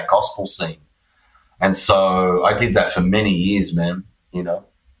getting into that gospel scene. And so I did that for many years, man, you know.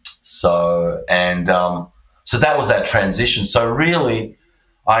 So that was that transition. So really,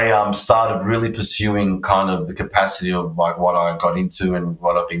 I started really pursuing kind of the capacity of like what I got into and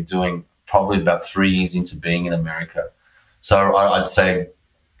what I've been doing probably about 3 years into being in America. So I'd say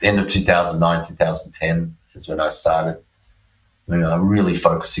end of 2009, 2010 is when I started, you know, really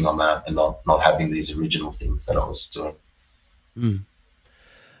focusing on that and not having these original things that I was doing. Mm.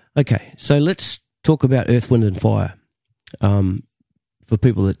 Okay, so let's talk about Earth, Wind and Fire. For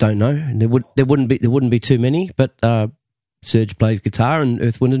people that don't know, and there wouldn't be too many, but Serg plays guitar in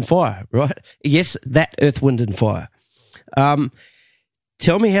Earth, Wind and Fire, right? Yes, that Earth, Wind and Fire.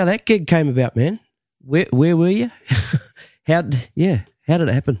 Tell me how that gig came about, man. Where were you? How did it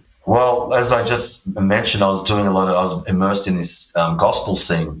happen? Well, as I just mentioned, I was immersed in this gospel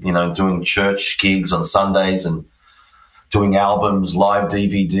scene, you know, doing church gigs on Sundays and doing albums, live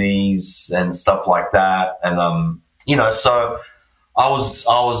DVDs and stuff like that. And, you know, so I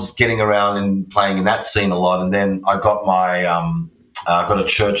was getting around and playing in that scene a lot. And then I got I got a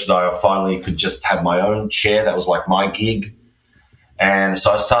church that I finally could just have my own chair. That was like my gig. And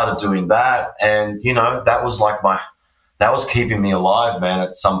so I started doing that. And, you know, that was keeping me alive, man,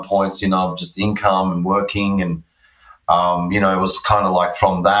 at some points, you know, just income and working. And, you know, it was kind of like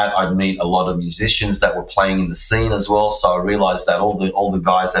from that I'd meet a lot of musicians that were playing in the scene as well. So I realized that all the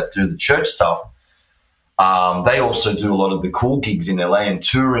guys that do the church stuff, they also do a lot of the cool gigs in LA and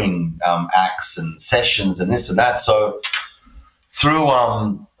touring acts and sessions and this and that. So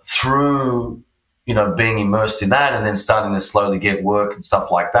through you know, being immersed in that and then starting to slowly get work and stuff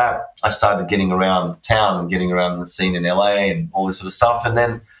like that, I started getting around town and getting around the scene in LA and all this sort of stuff. And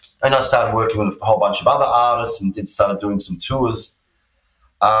then I started working with a whole bunch of other artists and started doing some tours.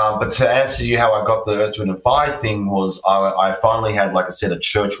 But to answer you how I got the Earth, Wind and Fire thing was I finally had, like I said, a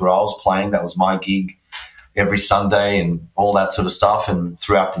church where I was playing. That was my gig every Sunday and all that sort of stuff, and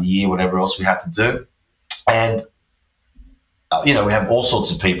throughout the year, whatever else we had to do. And you know, we have all sorts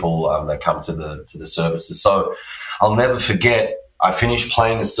of people that come to the services. So I'll never forget, I finished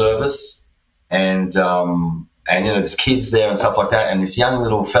playing the service and you know, there's kids there and stuff like that. And this young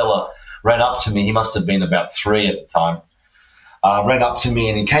little fella ran up to me. He must have been about 3 at the time. Ran up to me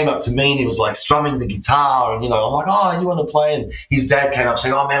and he came up to me and he was like strumming the guitar. And, you know, I'm like, oh, you want to play? And his dad came up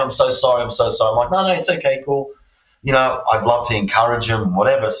saying, oh, man, I'm so sorry. I'm like, no, it's okay, cool. You know, I'd love to encourage him,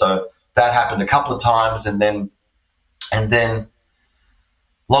 whatever. So that happened a couple of times. And then,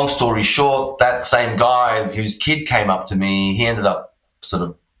 long story short, that same guy whose kid came up to me, he ended up sort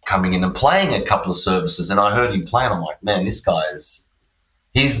of coming in and playing a couple of services. And I heard him play, and I'm like, man, this guy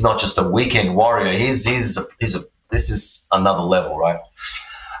he's not just a weekend warrior. This is another level, right?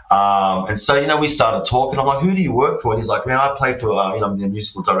 And so, you know, we started talking. I'm like, who do you work for? And he's like, man, I play for, you know, I'm the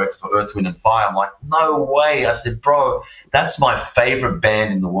musical director for Earth, Wind and Fire. I'm like, no way. I said, bro, that's my favorite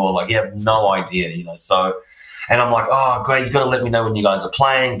band in the world. Like, you have no idea, you know. So, and I'm like, oh, great, you got to let me know when you guys are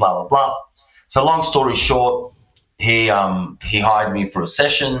playing, blah, blah, blah. So long story short, he hired me for a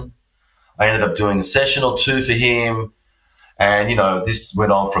session. I ended up doing a session or two for him. And, you know, this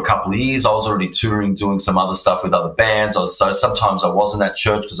went on for a couple of years. I was already touring, doing some other stuff with other bands. So sometimes I wasn't at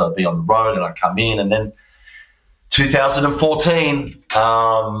church because I'd be on the road and I'd come in. And then 2014,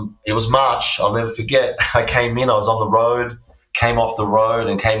 it was March. I'll never forget. I came in, I was on the road, came off the road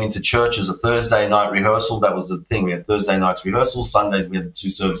and came into church. It was a Thursday night rehearsal. That was the thing. We had Thursday nights rehearsals. Sundays we had the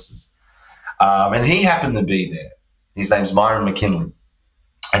 2 services. And he happened to be there. His name's Myron McKinley.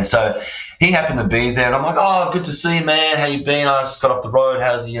 And so he happened to be there, and I'm like, oh, good to see you, man. How you been? I just got off the road.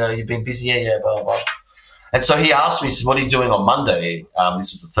 How's, you know, you been busy? Yeah, blah, blah, blah. And so he asked me, he said, what are you doing on Monday?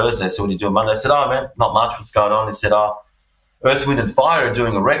 This was a Thursday. So what are you doing Monday? I said, oh, man, not much. What's going on? He said, Earth, Wind and Fire are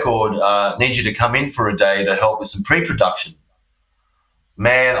doing a record. Need you to come in for a day to help with some pre-production.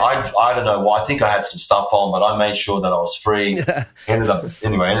 Man, I don't know why. I think I had some stuff on, but I made sure that I was free. Ended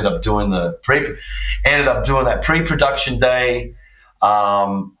up doing that pre-production day.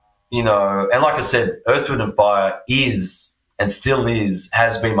 You know, and like I said, Earth, Wind and Fire is and still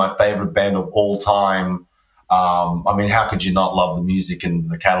has been my favorite band of all time. I mean, how could you not love the music and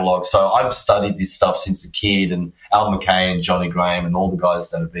the catalog? So I've studied this stuff since a kid, and Al McKay and Johnny Graham and all the guys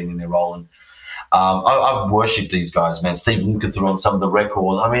that have been in there rolling. I've worshipped these guys, man. Steve Lukather on some of the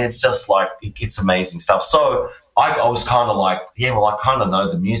records. I mean, it's just like, it's amazing stuff. So I was kind of like, yeah, well, I kind of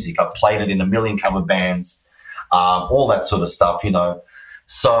know the music. I've played it in a million cover bands, all that sort of stuff, you know.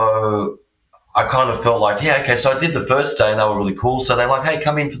 So I kind of felt like, yeah, okay. So I did the first day and they were really cool. So they're like, hey,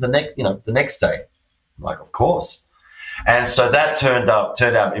 come in for the next day. I'm like, of course. And so that turned out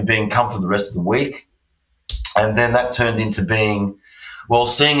being come for the rest of the week. And then that turned into being well,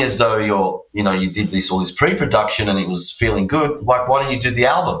 seeing as though you did all this pre-production and it was feeling good, like, why don't you do the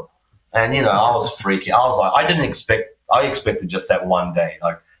album? And, I was freaking. I was like, I expected just that one day.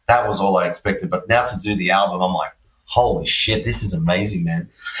 Like, that was all I expected. But now to do the album, I'm like, holy shit, this is amazing, man.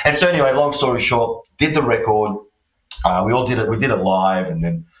 And so anyway, long story short, did the record. We all did it. We did it live, and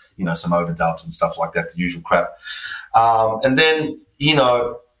then, some overdubs and stuff like that, the usual crap. And then,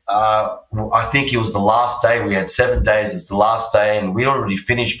 I think it was the last day. We had 7 days. It's the last day, and we already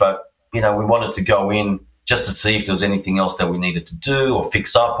finished, but, we wanted to go in just to see if there was anything else that we needed to do or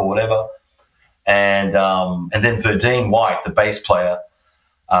fix up or whatever. And then Verdine White, the bass player,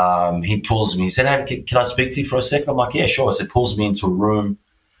 he pulls me. He said, hey, can I speak to you for a second? I'm like, yeah, sure. So he pulls me into a room.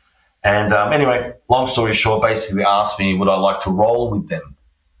 And anyway, long story short, basically asked me would I like to roll with them,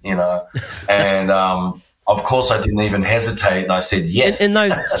 And of course I didn't even hesitate, and I said yes. In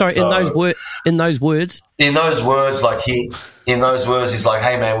those words, he's like,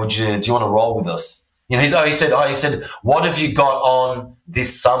 hey man, do you want to roll with us? He said, what have you got on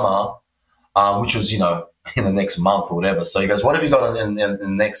this summer? Which was, in the next month or whatever. So he goes, what have you got in the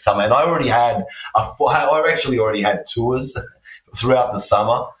next summer? And I actually already had tours throughout the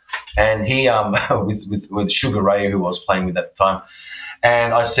summer, and he with Sugar Ray, who I was playing with at the time.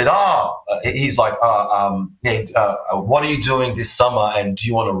 And I said, he's like, what are you doing this summer, and do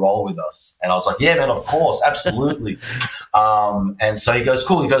you want to roll with us? And I was like, yeah, man, of course, absolutely. And so he goes,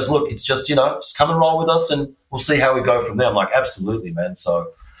 cool. He goes, look, it's just, just come and roll with us, and we'll see how we go from there. I'm like, absolutely, man.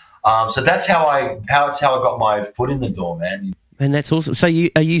 So that's how I got my foot in the door, man. And that's awesome. So are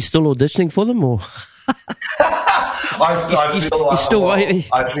you still auditioning for them, or? I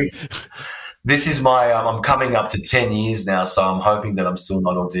think this is my. I'm coming up to 10 years now, so I'm hoping that I'm still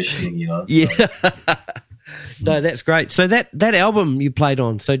not auditioning. So. Yeah. No, that's great. So that album you played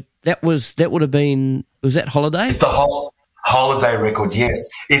on, so that would have been, was that Holiday? It's the whole Holiday record. Yes,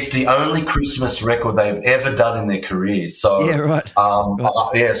 it's the only Christmas record they've ever done in their careers. So yeah, right.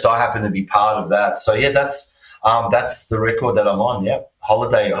 Yeah, so I happen to be part of that. So yeah, that's the record that I'm on. Yeah,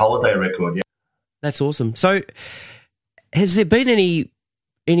 Holiday record. Yeah, that's awesome. So has there been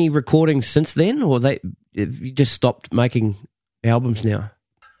any recordings since then, or have you just stopped making albums now?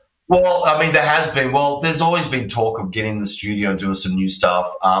 Well, I mean, there has been. Well, there's always been talk of getting in the studio and doing some new stuff,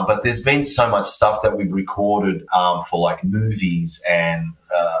 but there's been so much stuff that we've recorded for like movies and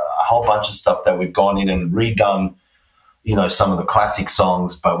a whole bunch of stuff that we've gone in and redone, some of the classic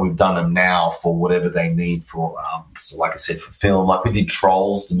songs, but we've done them now for whatever they need for, so like I said, for film. Like we did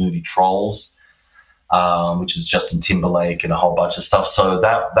Trolls, the movie Trolls, which is Justin Timberlake and a whole bunch of stuff. So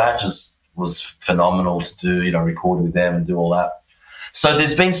that just was phenomenal to do, record with them and do all that. So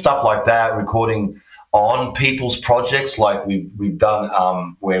there's been stuff like that, recording on people's projects, like we've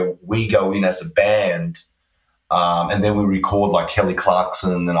done where we go in as a band, and then we record like Kelly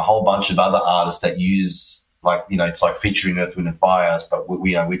Clarkson and a whole bunch of other artists that use it's like featuring Earth, Wind and Fires, but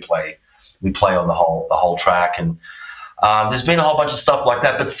we play on the whole track, and there's been a whole bunch of stuff like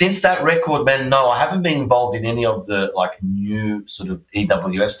that. But since that record, man, no, I haven't been involved in any of the like new sort of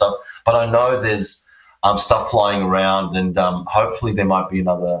EWF stuff, but I know there's stuff flying around, and hopefully there might be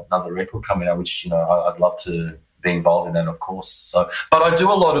another record coming out, which I'd love to be involved in that, of course. So, but I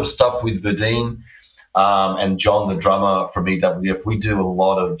do a lot of stuff with Verdine and John, the drummer from EWF. We do a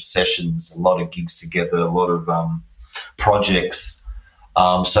lot of sessions, a lot of gigs together, a lot of projects.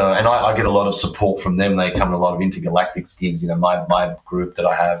 So, and I get a lot of support from them. They come to a lot of Intergalactix gigs, my group that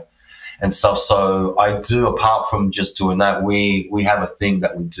I have and stuff. So I do, apart from just doing that, we have a thing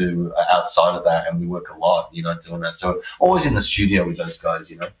that we do outside of that, and we work a lot, doing that. So always in the studio with those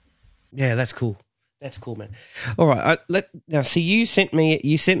guys, Yeah, that's cool. That's cool, man. All right, now. So you sent me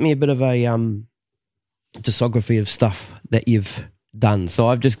a bit of a discography of stuff that you've done. So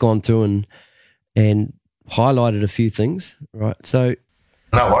I've just gone through and highlighted a few things, right? So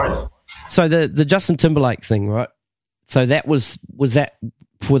no worries. So the Justin Timberlake thing, right? So that was that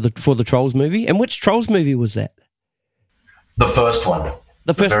for the Trolls movie? And which Trolls movie was that? The first one.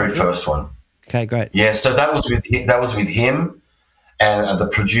 The very first one. Okay, great. Yeah, so that was with him and the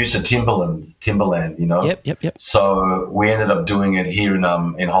producer Timberland. Yep. So we ended up doing it here in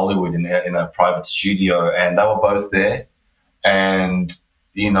Hollywood in a private studio, and they were both there, and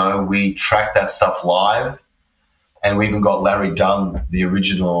we tracked that stuff live. And we even got Larry Dunn, the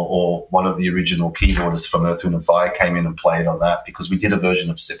original, or one of the original keyboardists from Earth, Wind and Fire, came in and played on that, because we did a version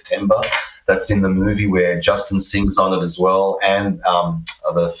of September that's in the movie where Justin sings on it as well, and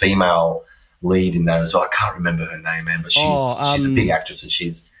the female lead in that as well. I can't remember her name, man, but she's a big actress, and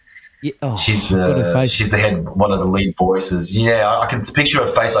she's the head, one of the lead voices. Yeah, I can picture her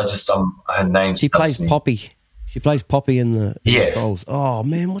face. Her name. She plays Poppy. She plays Poppy in the Yes. Trolls. Oh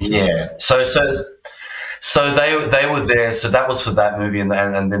man, what's Yeah. So they were there. So that was for that movie, and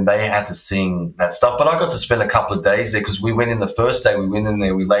then they had to sing that stuff. But I got to spend a couple of days there because we went in the first day. We went in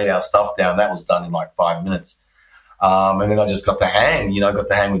there, we laid our stuff down. That was done in like 5 minutes. And then I just got to hang, got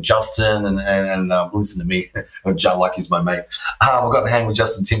to hang with Justin and listen to me, like he's my mate. I got to hang with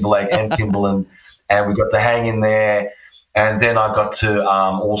Justin Timberlake and Timberland, and we got to hang in there. And then I got to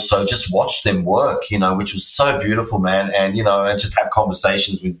also just watch them work, which was so beautiful, man. And, and just have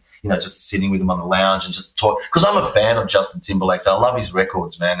conversations with, just sitting with them on the lounge and just talk. Because I'm a fan of Justin Timberlake, so I love his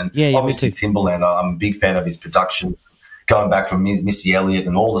records, man. And obviously Timberland, I'm a big fan of his productions, going back from Missy Elliott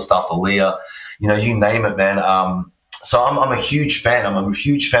and all the stuff, Aaliyah, you name it, man. So I'm a huge fan. I'm a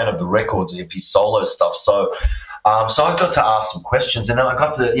huge fan of the records, of his solo stuff. So I got to ask some questions, and then I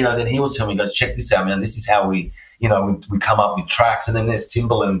got to, then he was telling me, he goes, check this out, man. This is how we come up with tracks. And then there's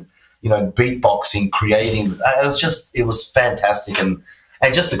Timberland, beatboxing, creating. It was fantastic. And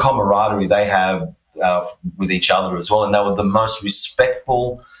just the camaraderie they have with each other as well. And they were the most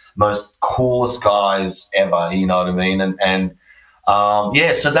respectful, most coolest guys ever, you know what I mean?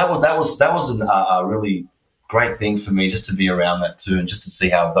 So that was a really great thing for me, just to be around that too, and just to see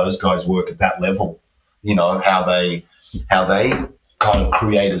how those guys work at that level, how they kind of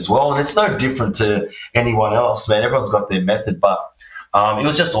create as well. And it's no different to anyone else, man. Everyone's got their method, but it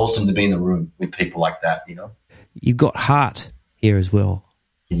was just awesome to be in the room with people like that, You got Heart here as well.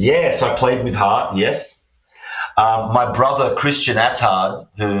 Yes, I played with Heart, yes. My brother, Christian Attard,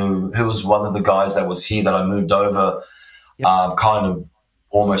 who was one of the guys that was here that I moved over kind of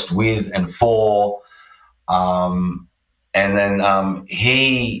almost with and for, and then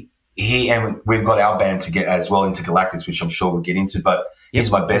he and we've got our band together as well, Intergalactix, which I'm sure we'll get into. But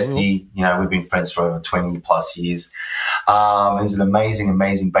he's my bestie. We've been friends for over 20 plus years. And he's an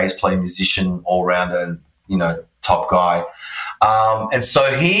amazing bass player, musician, all rounder, top guy. And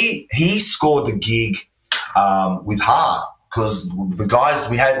so he scored the gig with Heart, because the guys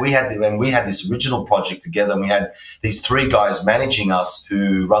we had this original project together, and we had these 3 guys managing us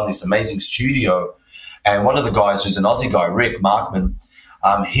who run this amazing studio. And one of the guys, who's an Aussie guy, Rick Markman,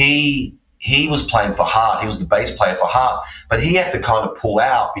 he was playing for Heart. He was the bass player for Heart, but he had to kind of pull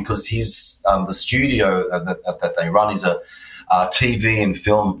out because his the studio that they run is a TV and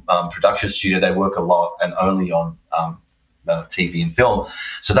film production studio. They work a lot and only on TV and film,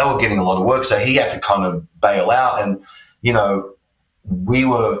 so they were getting a lot of work. So he had to kind of bail out, and we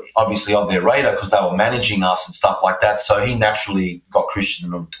were obviously on their radar because they were managing us and stuff like that. So he naturally got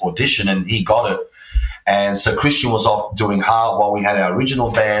Christian an audition, and he got it. And so Christian was off doing Heart while we had our original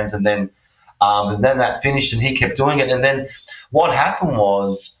bands, and then that finished, and he kept doing it. And then what happened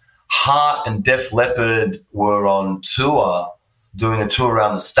was Heart and Def Leppard were on tour, doing a tour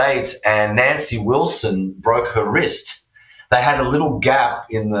around the States, and Nancy Wilson broke her wrist. They had a little gap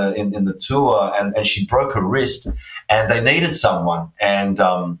in the tour, and she broke her wrist, and they needed someone. And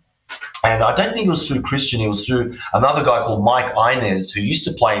I don't think it was through Christian. It was through another guy called Mike Inez, who used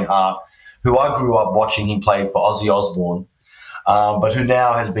to play in Heart, who I grew up watching him play for Ozzy Osbourne, but who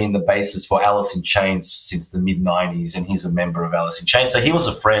now has been the bassist for Alice in Chains since the mid-'90s, and he's a member of Alice in Chains. So he was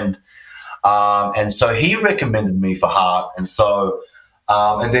a friend, and so he recommended me for Heart. And so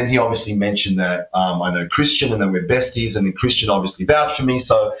and then he obviously mentioned that I know Christian, and then we're besties, and then Christian obviously vouched for me.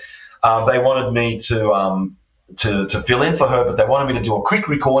 So they wanted me to fill in for her, but they wanted me to do a quick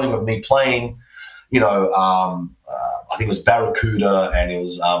recording of me playing, I think it was Barracuda, and it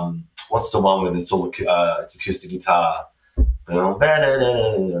was what's the one with it's all it's acoustic guitar,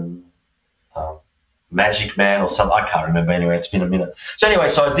 Magic Man or something. I can't remember. Anyway, it's been a minute. So anyway,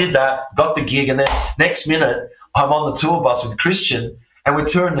 so I did that, got the gig, and then next minute I'm on the tour bus with Christian, and we're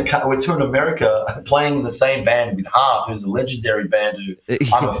touring America, playing in the same band with Heart, who's a legendary band who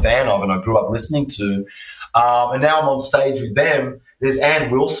I'm a fan of and I grew up listening to. And now I'm on stage with them. There's Ann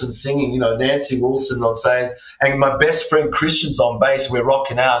Wilson singing, Nancy Wilson on stage, and my best friend Christian's on bass. We're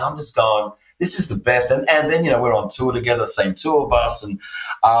rocking out, and I'm just going, this is the best. And then, we're on tour together, same tour bus. And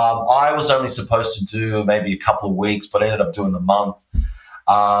I was only supposed to do maybe a couple of weeks, but I ended up doing the month.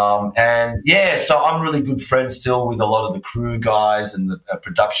 So I'm really good friends still with a lot of the crew guys and the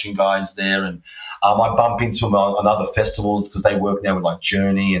production guys there. And I bump into them on other festivals because they work now with like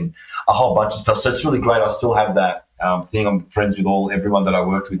Journey and a whole bunch of stuff. So it's really great. I still have that thing. I'm friends with everyone that I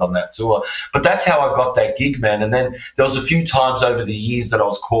worked with on that tour. But that's how I got that gig, man. And then there was a few times over the years that I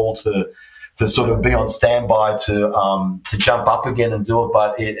was called to sort of be on standby to jump up again and do it,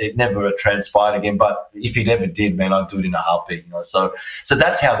 but it never transpired again. But if it ever did, man, I'd do it in a heartbeat, So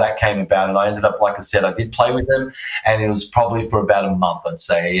that's how that came about. And I ended up, like I said, I did play with them, and it was probably for about a month, I'd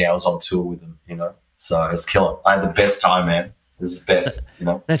say. Yeah, I was on tour with them, So it was killer. I had the best time, man. It was the best, you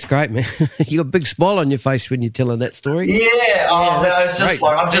know. That's great, man. You got a big smile on your face when you're telling that story. Yeah, man, it's just great,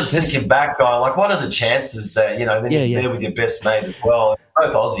 like, I'm just thinking back, going, like, what are the chances that, you know, then you're there with your best mate as well,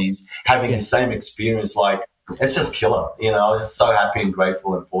 both Aussies, having the same experience, like, it's just killer, you know. I was just so happy and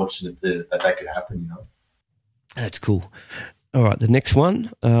grateful and fortunate that could happen, you know. That's cool. All right, the next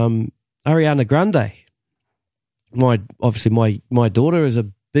one, Ariana Grande. My daughter is a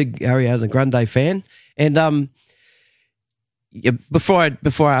big Ariana Grande fan, and before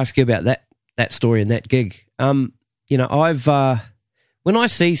I ask you about that story and that gig, you know, I've when I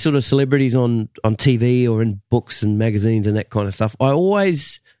see sort of celebrities on TV or in books and magazines and that kind of stuff, I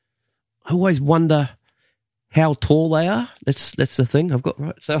always wonder how tall they are. That's the thing I've got,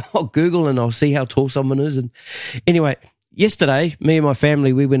 right? So I'll Google and I'll see how tall someone is. And anyway, yesterday, me and my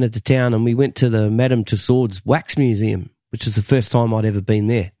family, we went into town and we went to the Madame Tussauds Wax Museum, which is the first time I'd ever been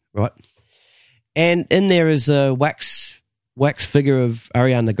there, right? And in there is a wax figure of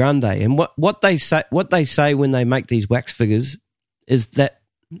Ariana Grande. And what they say when they make these wax figures is that,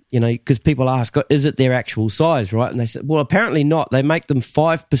 you know, because people ask, is it their actual size, right? And they said, well, apparently not. They make them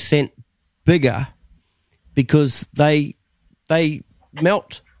 5% bigger because they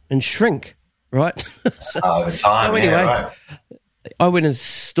melt and shrink, right? Over time, anyway, right. I went and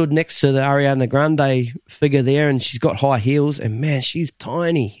stood next to the Ariana Grande figure there, and she's got high heels, and man, she's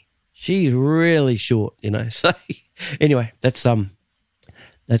tiny. She's really short, you know. So anyway, that's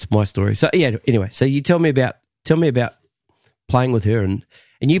my story. So yeah, anyway, so you tell me about playing with her, and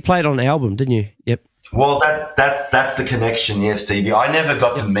you played on an album, didn't you? Yep. Well, that's the connection, yes, Stevie. I never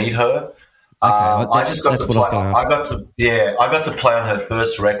got to meet her. I just got to play. I got to play on her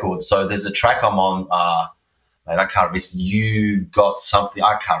first record. So there's a track I'm on. Mate, I can't remember. You got something.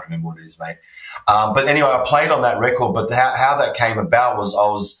 I can't remember what it is, mate. But anyway, I played on that record. But how that came about was I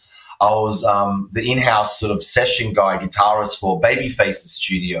was the in-house sort of session guy, guitarist for Babyface's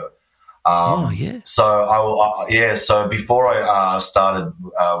studio. So So before I started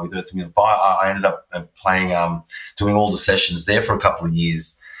with Earth, Wind & Fire, I ended up playing, doing all the sessions there for a couple of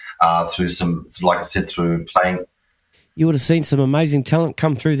years. Through playing. You would have seen some amazing talent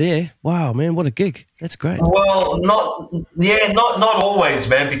come through there. Wow, man, what a gig. That's great. Well, not always,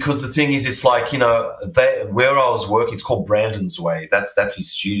 man, because the thing is, it's like, you know, where I was working, it's called Brandon's Way. That's his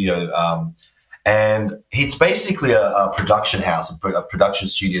studio. And it's basically a production house, a production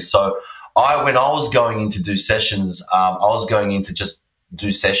studio. So when I was going in to do sessions, I was going in to just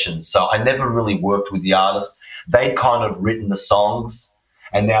do sessions. So I never really worked with the artist. They'd kind of written the songs,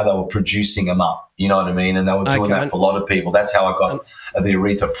 and now they were producing them up, you know what I mean? And they were doing that for a lot of people. That's how I got the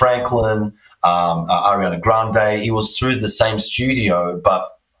Aretha Franklin, Ariana Grande. It was through the same studio,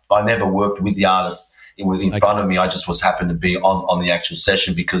 but I never worked with the artist in front of me. I just happened to be on the actual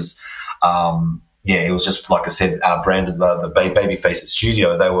session because, it was just, like I said, Brandon, the Babyface's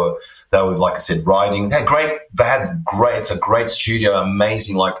studio. They were, like I said, writing. They had great. It's a great studio,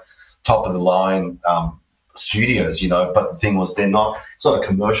 amazing, like top of the line studios, you know. But the thing was, it's not a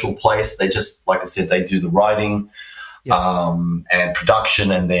commercial place. They just, like I said, they do the writing and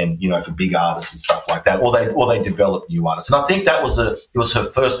production, and then, you know, for big artists and stuff like that, or they develop new artists. And I think it was her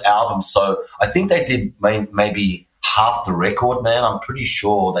first album, so I think they did maybe half the record, man. I'm pretty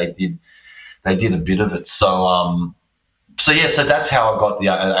sure they did a bit of it. So that's how I got the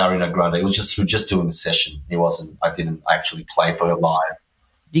Ariana Grande. It was just through just doing a session. I didn't actually play for her live.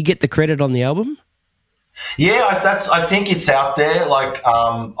 Do you get the credit on the album? Yeah, I think it's out there, like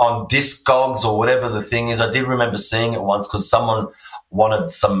on Discogs or whatever the thing is. I did remember seeing it once because someone wanted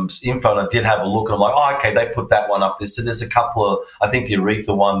some info, and I did have a look, and I'm like, oh, okay, they put that one up there. So there's a couple of, I think the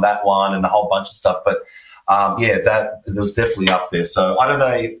Aretha one, that one, and a whole bunch of stuff. But that was definitely up there. So I don't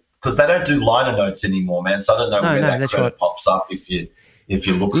know, because they don't do liner notes anymore, man. So I don't know where that credit pops up if you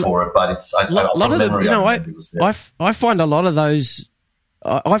look for it. But it's a lot of them. You know, I find a lot of those.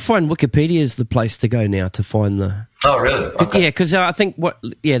 I find Wikipedia is the place to go now to find the. Oh, really? Okay. Yeah, because I think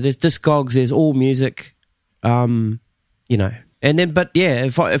there's Discogs, there's All Music, you know, and then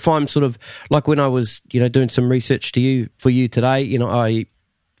if I'm sort of like when I was, you know, doing some research for you today, you know,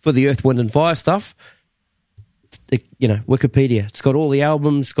 for the Earth, Wind and Fire stuff, you know, Wikipedia, it's got all the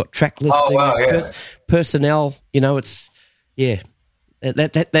albums, it's got track listings, personnel, you know, it's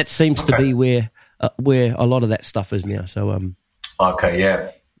that seems to be where a lot of that stuff is now. So Okay,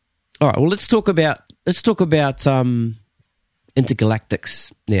 yeah. All right. Well, let's talk about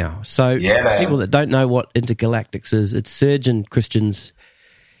Intergalactix now. So, people that don't know what Intergalactix is, it's Serg and Christian's.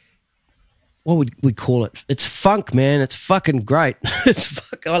 What would we call it? It's funk, man. It's fucking great.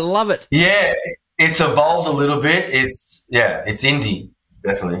 I love it. Yeah, it's evolved a little bit. It's indie,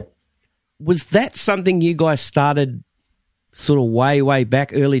 definitely. was that something you guys started sort of way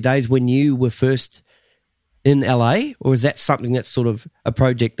back, early days when you were first in LA, or is that something that's sort of a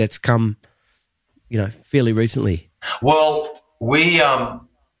project that's come, fairly recently? Well, we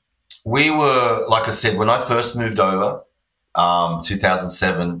were, like I said, when I first moved over,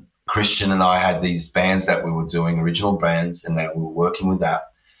 2007, Christian and I had these bands that we were doing, original bands, and that we were working with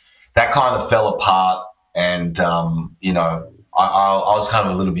that. That kind of fell apart, and, I was kind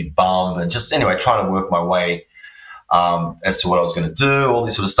of a little bit bummed and just, anyway, trying to work my way as to what I was going to do, all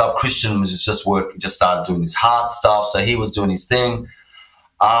this sort of stuff. Christian was just started doing his heart stuff, so he was doing his thing.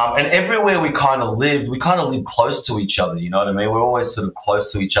 And everywhere we kind of lived close to each other, you know what I mean? We're always sort of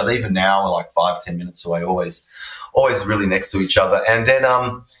close to each other. Even now, we're like 5-10 minutes away, always really next to each other. And then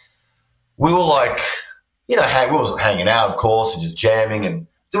we were like, we were hanging out, of course, and just jamming and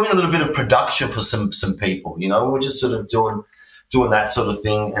doing a little bit of production for some people, We were just sort of doing that sort of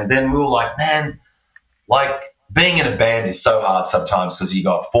thing. And then we were like, man, like being in a band is so hard sometimes because you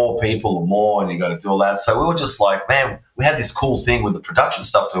got 4 people or more and you got to do all that. So we were just like, man, we had this cool thing with the production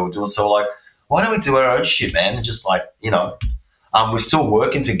stuff that we were doing. So we're like, why don't we do our own shit, man? And just like, we're still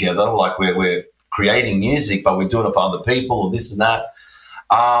working together. Like we're creating music, but we're doing it for other people or this and that.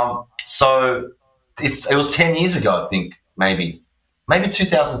 So it was 10 years ago, I think, maybe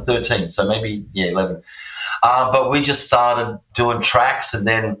 2013. So maybe, 11. But we just started doing tracks, and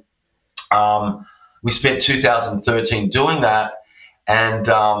then we spent 2013 doing that, and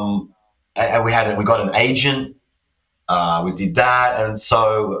we got an agent. We did that, and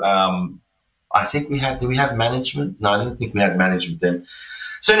so I think did we have management? No, I didn't think we had management then.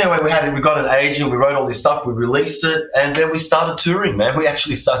 So anyway, we got an agent. We wrote all this stuff. We released it, and then we started touring. Man, we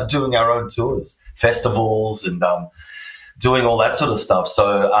actually started doing our own tours, festivals, and doing all that sort of stuff.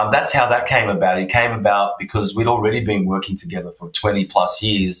 So that's how that came about. It came about because we'd already been working together for 20 plus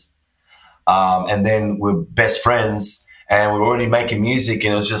years. And then we're best friends and we're already making music,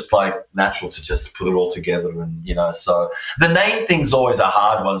 and it was just like natural to just put it all together. And, so the name thing's always a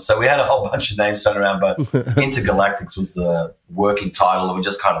hard one. So we had a whole bunch of names thrown around, but Intergalactix was the working title, and we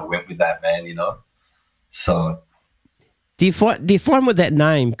just kind of went with that, man, So. Do you find with that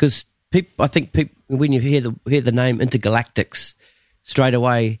name, because I think people, when you hear the name Intergalactix straight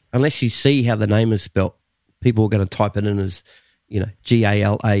away, unless you see how the name is spelt, people are going to type it in as, Galactic.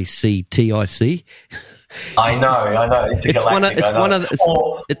 I know.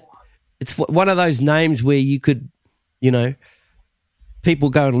 It's one of those names where you could, people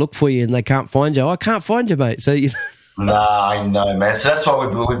go and look for you and they can't find you. I can't find you, mate. So Nah, I know, man. So that's why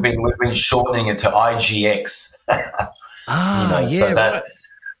we've been shortening it to IGX. So right.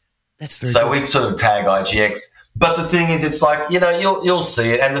 That's very so good. we sort of tag IGX. But the thing is, it's like, you'll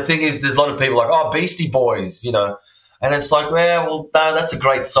see it. And the thing is, there's a lot of people like, oh, Beastie Boys, And it's like, well, no, that's a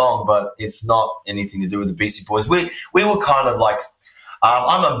great song, but it's not anything to do with the Beastie Boys. We were kind of like,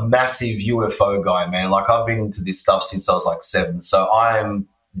 I'm a massive UFO guy, man. Like I've been into this stuff since I was like 7. So I am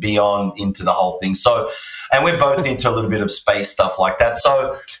beyond into the whole thing. So, and we're both into a little bit of space stuff like that.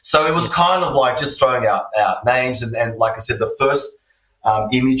 So it was kind of like just throwing out names. And like I said, the first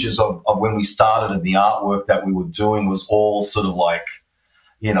images of when we started and the artwork that we were doing was all sort of like,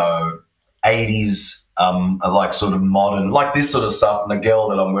 80s, like sort of modern, like this sort of stuff. And the girl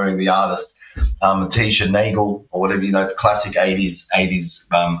that I'm wearing, the artist, Tisha Nagel or whatever, the classic 80s artist.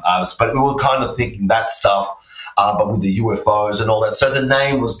 But we were kind of thinking that stuff, but with the UFOs and all that. So the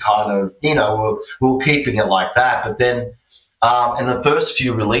name was kind of, we were keeping it like that. But then, and the first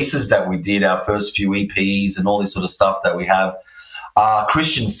few releases that we did, our first few EPs and all this sort of stuff that we have,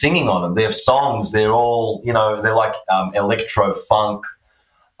 Christian singing on them. They're songs. They're all, they're like electro funk,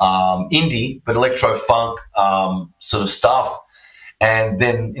 indie, but electro funk sort of stuff. And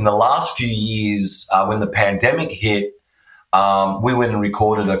then in the last few years, when the pandemic hit, we went and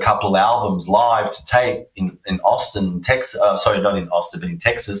recorded a couple of albums live to tape in Austin, Texas. Sorry, not in Austin, but in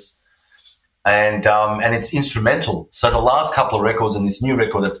Texas. And it's instrumental. So the last couple of records and this new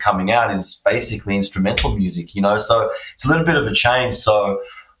record that's coming out is basically instrumental music, So it's a little bit of a change. So,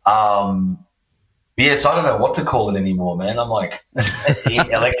 so I don't know what to call it anymore, man. I'm like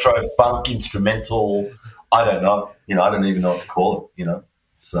electro funk instrumental. I don't know. I don't even know what to call it.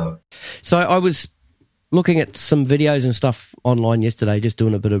 So I was looking at some videos and stuff online yesterday, just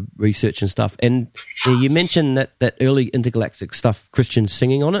doing a bit of research and stuff. And you mentioned that early Intergalactic stuff, Christian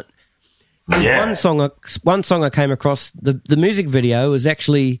singing on it. Yeah. One song I came across, the music video was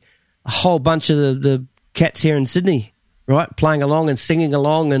actually a whole bunch of the cats here in Sydney, right, playing along and singing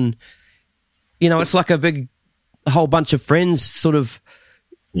along, and it's like a whole bunch of friends sort of,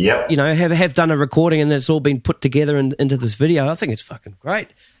 yep. have done a recording, and it's all been put together into this video. I think it's fucking great.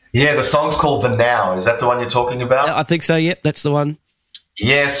 Yeah, the song's called The Now. Is that the one you're talking about? I think so. Yep, that's the one.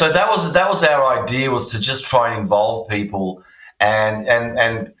 Yeah, so that was our idea, was to just try and involve people,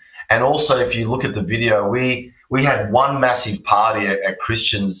 and also if you look at the video, we had one massive party at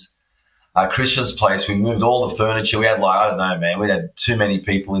Christian's place. We moved all the furniture. We had, like, I don't know, man, we had too many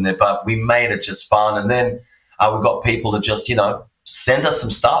people in there, but we made it just fun. And then we got people to just, send us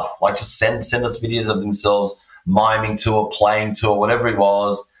some stuff, like just send us videos of themselves miming to or playing to or whatever it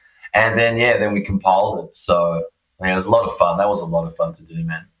was. And then we compiled it. So it was a lot of fun. That was a lot of fun to do,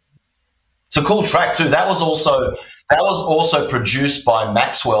 man. It's a cool track too. That was also produced by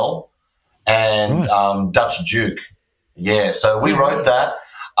Maxwell and Dutch Duke. Yeah, so we wrote that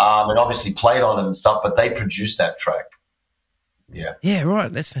and obviously played on it and stuff, but they produced that track. Yeah. Yeah,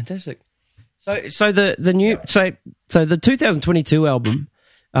 right. That's fantastic. So the new so the 2022 album,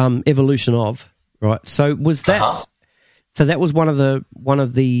 Evolution of, right? So was that so that was one of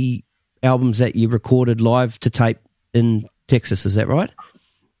the albums that you recorded live to tape in Texas, is that right?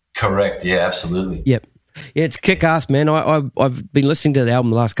 Correct. Yeah, absolutely. Yep. Yeah, it's kick-ass, man. I've been listening to the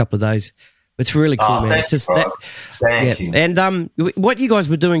album the last couple of days. It's really cool, man. It's just that. Thank you. And what you guys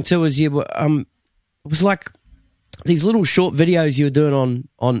were doing too is you were it was like these little short videos you were doing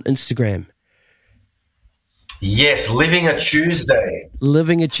on Instagram. Yes, Living a Tuesday.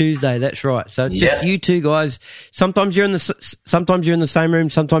 Living a Tuesday, that's right. So just you two guys. Sometimes you're in the same room,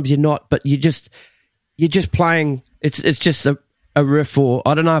 sometimes you're not, but you're just playing. It's just a riff, or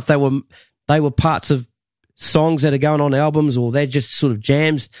I don't know if they were parts of songs that are going on albums, or they're just sort of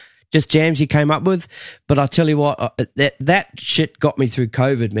jams you came up with. But I tell you what, that shit got me through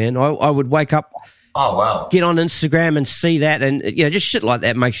COVID, man. I would wake up. Oh, wow. Get on Instagram and see that, and just shit like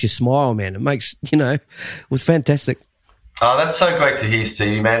that makes you smile, man. It makes, it was fantastic. Oh, that's so great to hear,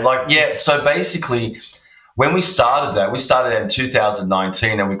 Stevie, man. So basically, when we started in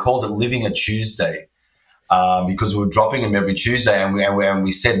 2019, and we called it Living a Tuesday because we were dropping them every Tuesday, and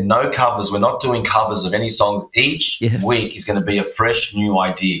we said no covers. We're not doing covers of any songs. Each week is going to be a fresh new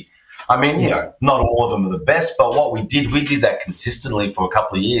idea. I mean, not all of them are the best, but what we did that consistently for a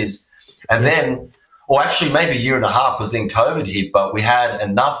couple of years, and then. Or actually maybe a year and a half, because then COVID hit, but we had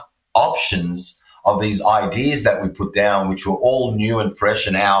enough options of these ideas that we put down, which were all new and fresh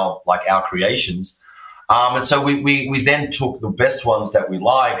and our creations. And so we then took the best ones that we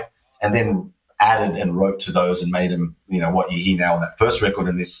liked and then added and wrote to those and made them, what you hear now on that first record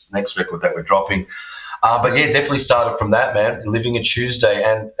and this next record that we're dropping. But yeah, definitely started from that, man, Living a Tuesday.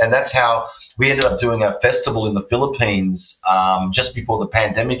 And that's how we ended up doing a festival in the Philippines just before the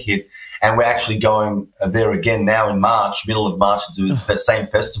pandemic hit. And we're actually going there again now in March, middle of March, to do the same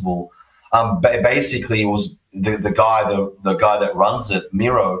festival. Basically, it was the guy that runs it,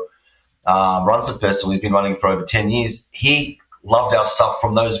 Miro, runs the festival. He's been running for over 10 years. He loved our stuff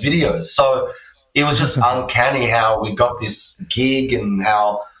from those videos. So it was just uncanny how we got this gig and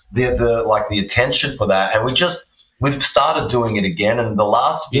how the attention for that. And we've started doing it again. And the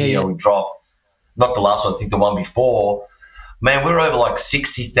last video we dropped, not the last one, I think the one before, man, we're over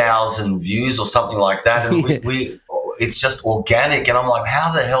 60,000 views or something like that, and it's just organic. And I'm like,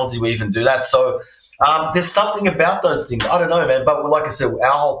 how the hell do we even do that? So there's something about those things. I don't know, man. But like I said,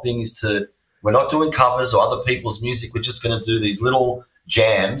 our whole thing is we're not doing covers or other people's music. We're just going to do these little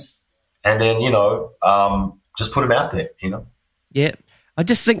jams, and then just put them out there. Yeah, I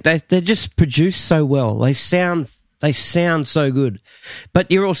just think they're just produced so well. They sound so good, but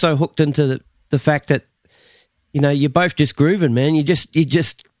you're also hooked into the fact that. You're both just grooving, man.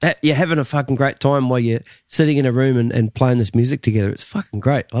 You're having a fucking great time while you're sitting in a room and playing this music together. It's fucking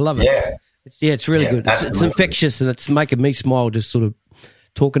great. I love it. Yeah. It's really good. It's infectious, and it's making me smile just sort of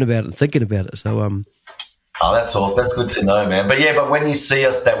talking about it and thinking about it. So, oh, that's awesome. That's good to know, man. But when you see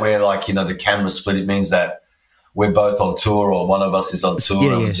us that we're the camera split, it means that we're both on tour or one of us is on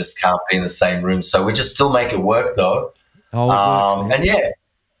tour and we just can't be in the same room. So we just still make it work, though. Oh, it works, man.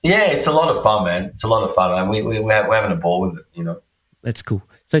 Yeah, it's a lot of fun, man. It's a lot of fun, and we're having a ball with it, That's cool.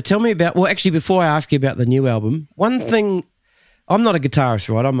 So tell me about. Well, actually, before I ask you about the new album, one thing. I'm not a guitarist,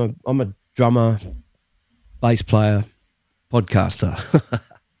 right? I'm a drummer, bass player, podcaster.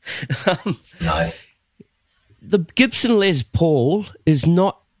 Nice. The Gibson Les Paul is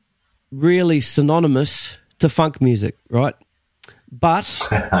not really synonymous to funk music, right? But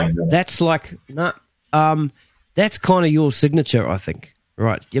that's that's kind of your signature, I think.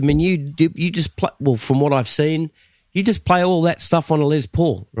 Right. I mean, you just play, well, from what I've seen, you just play all that stuff on a Les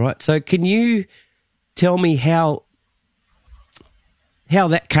Paul, right? So can you tell me how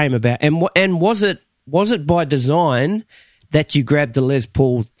that came about? And was it by design that you grabbed the Les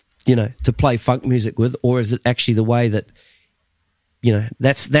Paul, to play funk music with, or is it actually the way that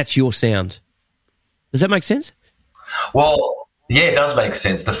that's your sound. Does that make sense? Well, yeah, it does make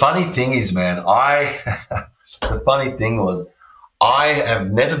sense. The funny thing is, man, the funny thing was I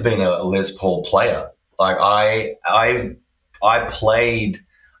have never been a Les Paul player. Like I played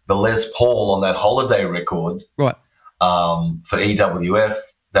the Les Paul on that Holiday record, right? For EWF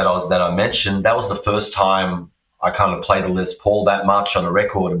that I mentioned. That was the first time I kind of played the Les Paul that much on a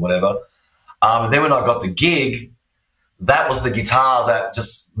record and whatever. And then when I got the gig, that was the guitar that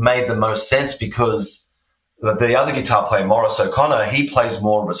just made the most sense because the other guitar player, Maurice O'Connor, he plays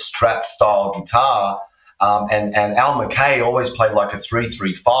more of a Strat style guitar, and Al McKay always played like a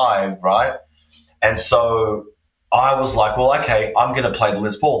 335, right? And so I was like, well, okay, I'm going to play the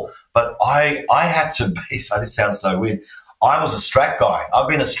Les Paul, but I had to be. So this sounds so weird. I was a Strat guy. I've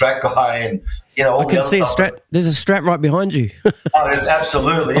been a Strat guy, and all I can see a Strat. There's a Strat right behind you. Oh, there's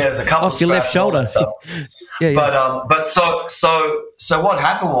absolutely, yeah. There's a couple off of your left shoulder. Yeah. But so what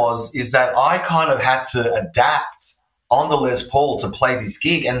happened is that I kind of had to adapt on the Les Paul to play this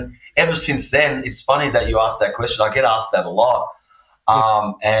gig, and ever since then, it's funny that you asked that question. I get asked that a lot,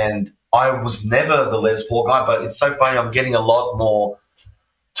 and I was never the Les Paul guy, but it's so funny. I'm getting a lot more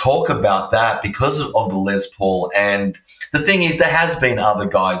talk about that because of the Les Paul. And the thing is, there has been other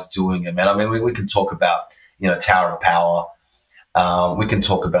guys doing it, man. I mean, we can talk about, Tower of Power. We can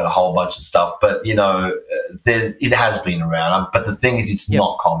talk about a whole bunch of stuff, but, it has been around. But the thing is, it's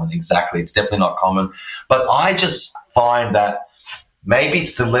not common. Exactly. It's definitely not common. But I just find that maybe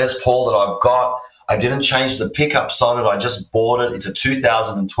it's the Les Paul that I've got. I didn't change the pickups on it. I just bought it. It's a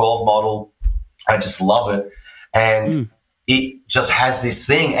 2012 model. I just love it. And it just has this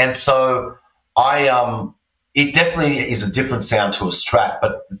thing. And so it definitely is a different sound to a Strat.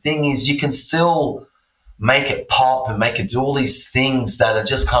 But the thing is, you can still make it pop and make it do all these things that are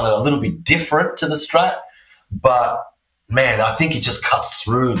just kind of a little bit different to the Strat. But, man, I think it just cuts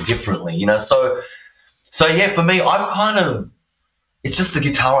through differently, So yeah, for me, it's just the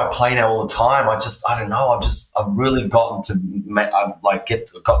guitar I play now all the time. I don't know. I've really got to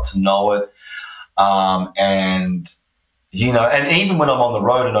know it. And even when I'm on the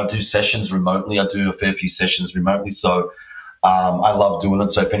road and I do sessions remotely, I do a fair few sessions remotely. So I love doing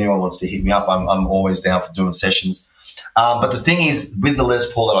it. So if anyone wants to hit me up, I'm always down for doing sessions. But the thing is, with the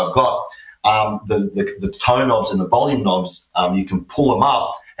Les Paul that I've got, the tone knobs and the volume knobs, you can pull them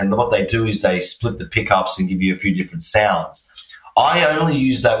up, and what they do is they split the pickups and give you a few different sounds. I only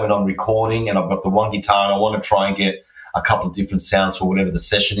use that when I'm recording and I've got the one guitar and I want to try and get a couple of different sounds for whatever the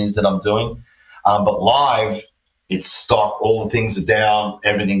session is that I'm doing. But live, it's stock. All the things are down.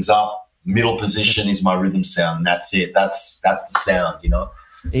 Everything's up. Middle position is my rhythm sound. And that's it. That's the sound,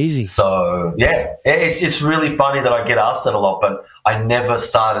 Easy. So, yeah, it's really funny that I get asked that a lot, but I never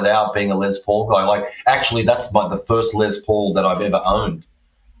started out being a Les Paul guy. Like, actually, that's the first Les Paul that I've ever owned.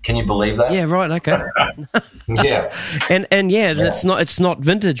 Can you believe that? Yeah, right. Okay. Yeah. And it's not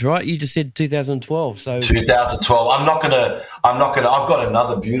vintage, right? You just said 2012. So 2012. I'm not gonna. I've got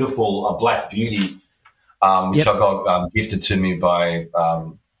another beautiful Black Beauty, which I got gifted to me by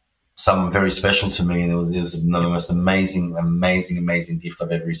someone very special to me, and it was the most amazing gift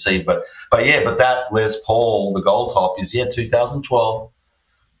I've ever received. But that Les Paul, the gold top, is 2012,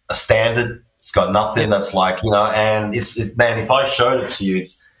 a standard. It's got nothing that's like, and man, if I showed it to you,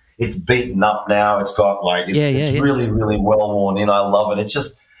 it's beaten up now. It's got it's really, really well worn in. I love it.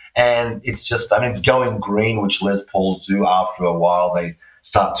 It's going green, which Les Pauls do after a while. They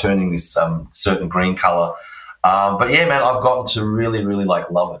start turning this certain green color. But yeah, man, I've gotten to really, really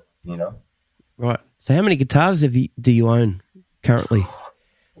love it, Right. So how many guitars do you own currently?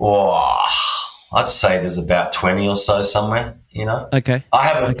 Oh, I'd say there's about 20 or so somewhere, Okay. I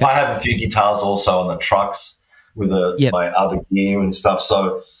have a few guitars also on the trucks with my other gear and stuff.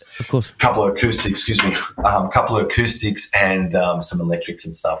 So of course, a couple of acoustics and some electrics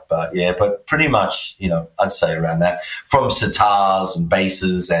and stuff. But yeah, but pretty much, I'd say around that, from sitars and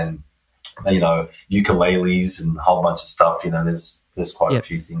basses and ukuleles and a whole bunch of stuff. There's quite a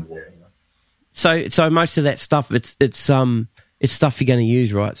few things there. So most of that stuff, it's stuff you're going to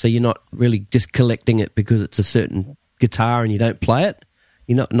use, right? So you're not really just collecting it because it's a certain guitar and you don't play it.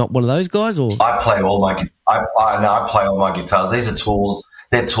 You're not one of those guys, or I play all my guitars. These are tools.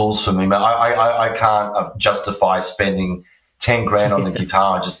 They're tools for me, man. I can't justify spending $10,000 on the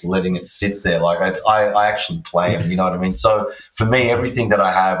guitar and just letting it sit there. I actually play them. You know what I mean? So for me, everything that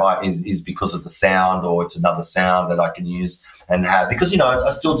I have is because of the sound, or it's another sound that I can use and have, because I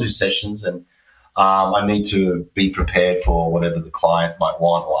still do sessions and I need to be prepared for whatever the client might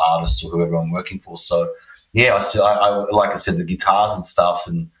want, or artist, or whoever I'm working for. So yeah, I like I said, the guitars and stuff,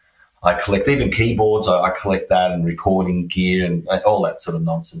 and I collect even keyboards. I collect that and recording gear and all that sort of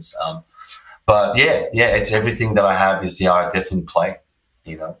nonsense. But yeah, it's everything that I have is I definitely play.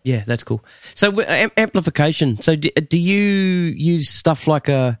 Yeah, that's cool. So amplification. So do you use stuff like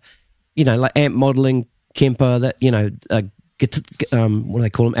like amp modeling, Kemper, that what do they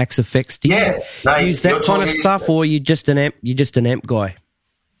call them, Axe Effects? Do you use that kind of stuff, or you just an amp guy?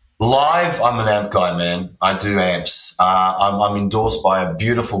 Live, I'm an amp guy, man. I do amps. I'm endorsed by a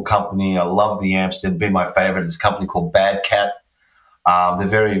beautiful company. I love the amps. They'd be my favorite. It's a company called Bad Cat. They're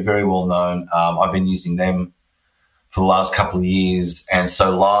very, very well known. I've been using them for the last couple of years, and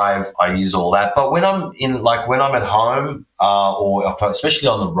so live, I use all that. But when I'm at home, or especially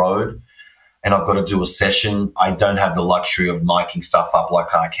on the road, and I've got to do a session, I don't have the luxury of miking stuff up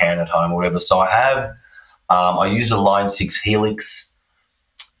like I can at home or whatever. So I use a Line 6 Helix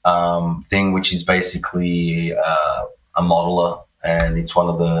thing, which is basically a modeler, and it's one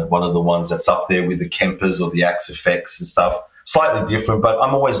of the ones that's up there with the Kempers or the Axe Effects and stuff. Slightly different, but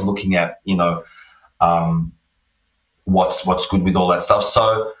I'm always looking at what's good with all that stuff.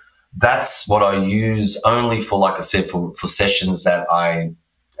 So that's what I use only for, like I said, for sessions that I'm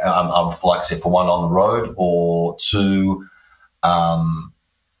like I said, for one on the road, or two. I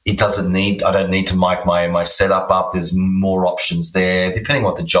don't need to mic my setup up. There's more options there, depending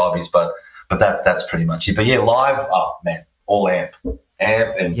what the job is, but that's pretty much it. But yeah, live, man, all amp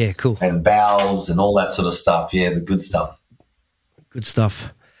and cool. And valves and all that sort of stuff. Yeah, the good stuff. Good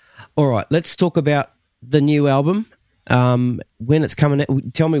stuff. All right, let's talk about the new album. When it's coming out,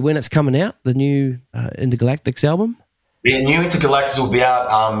 tell me when it's coming out, the new Intergalactix album. The new Intergalactix will be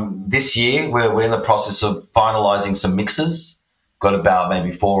out this year. We're in the process of finalising some mixes. Got about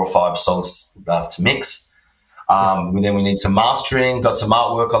maybe 4 or 5 songs to mix. Then we need some mastering. Got some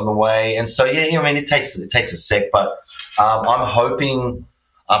artwork on the way, and so it takes a sec. But I'm hoping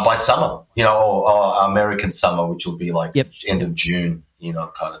by summer, or American summer, which will be like end of June,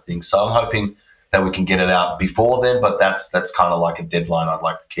 kind of thing. So I'm hoping that we can get it out before then. But that's kind of like a deadline I'd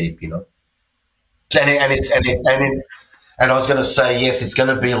like to keep, And I was going to say, yes, it's going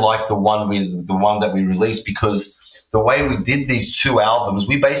to be like the one that we released, because the way we did these 2 albums,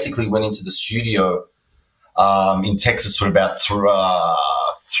 we basically went into the studio in Texas for about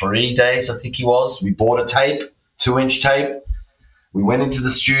 3 days, I think it was. We bought a tape, 2-inch tape. We went into the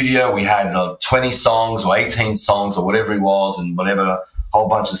studio. We had 20 songs or 18 songs or whatever it was, and whatever, whole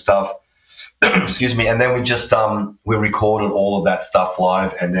bunch of stuff. Excuse me. And then we just we recorded all of that stuff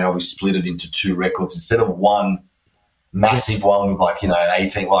live, and now we split it into 2 records instead of one massive one with 18.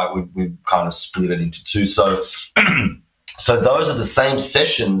 We kind of split it into 2. So those are the same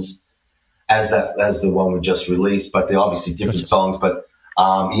sessions as the one we just released, but they're obviously different songs. But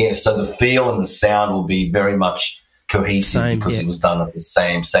so the feel and the sound will be very much cohesive, because it was done at the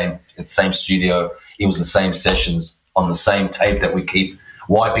same studio. It was the same sessions on the same tape that we keep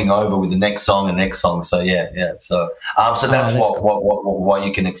wiping over with the next song and next song. So So that's what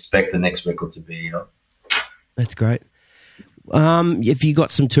you can expect the next record to be. That's great. Have you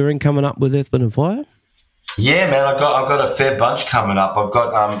got some touring coming up with Earth, Wind and Fire? Yeah, man, I've got a fair bunch coming up. I've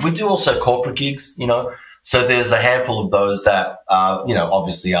got we do also corporate gigs, So there's a handful of those that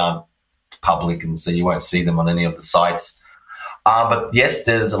obviously aren't public, and so you won't see them on any of the sites. But yes,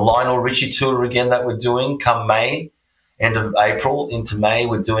 there's a Lionel Richie tour again that we're doing come May, end of April into May.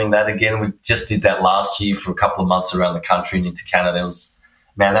 We're doing that again. We just did that last year for a couple of months around the country and into Canada.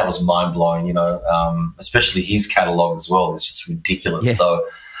 That was mind blowing, especially his catalogue as well. It's just ridiculous. Yeah. So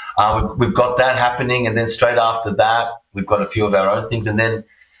we've got that happening, and then straight after that, we've got a few of our own things, and then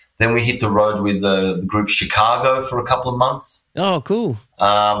we hit the road with the group Chicago for a couple of months. Oh, cool.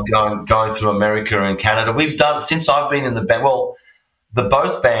 Going through America and Canada. We've done, since I've been in the band,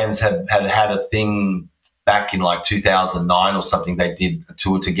 both bands had a thing back in like 2009 or something. They did a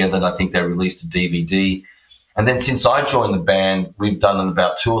tour together, and I think they released a DVD. And then since I joined the band, we've done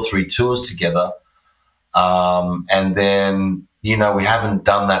about 2 or 3 tours together. And then, we haven't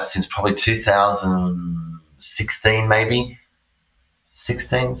done that since probably 2016, maybe.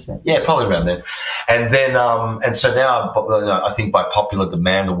 16? Yeah, probably around then. And then, and so now, I think by popular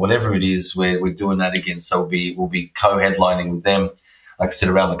demand or whatever it is, we're doing that again. So we'll be co-headlining with them, like I said,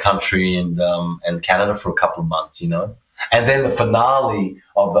 around the country and Canada for a couple of months, And then the finale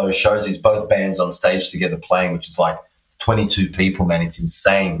of those shows is both bands on stage together playing, which is like 22 people, man. It's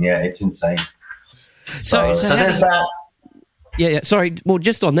insane. Yeah, it's insane. So there's that. Yeah. Sorry. Well,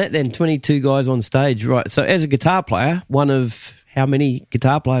 just on that then, 22 guys on stage, right? So as a guitar player, one of how many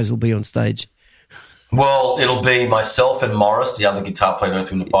guitar players will be on stage? Well, it'll be myself and Morris, the other guitar player in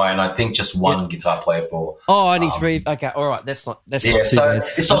Earth, Wind & Fire, and I think just one guitar player for. Only three. Okay, all right. That's not too bad.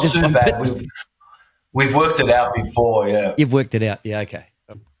 It's not too bad. We've worked it out before. Yeah, you've worked it out. Yeah, okay.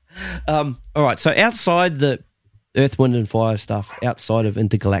 All right. So outside the Earth, Wind & Fire stuff, outside of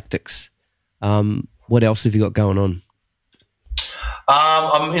Intergalactix, what else have you got going on?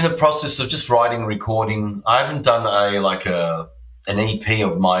 I'm in the process of just writing and recording. I haven't done an EP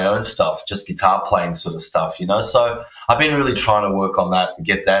of my own stuff, just guitar playing sort of stuff, So I've been really trying to work on that to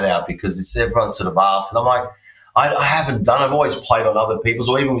get that out because it's everyone sort of asks, and I'm like, I haven't done. I've always played on other people's,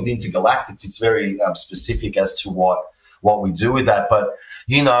 or even with Intergalactix, it's very specific as to what we do with that. But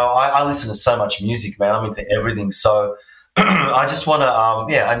I listen to so much music, man. I'm into everything, so I just want to,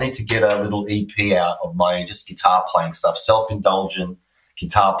 I need to get a little EP out of my just guitar playing stuff, self-indulgent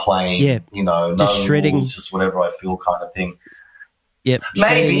guitar playing, no just shredding, rules, just whatever I feel kind of thing. Yep.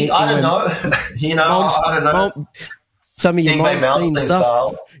 Maybe, I don't know. I don't know. Some of your Malmsteen stuff.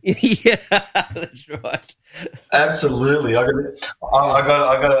 Style. Yeah, that's right. Absolutely. I got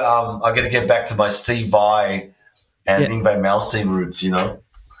to get back to my Steve Vai and Yngwie Malmsteen roots, Yeah.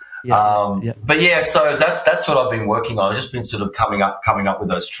 But yeah, so that's what I've been working on. I've just been sort of coming up with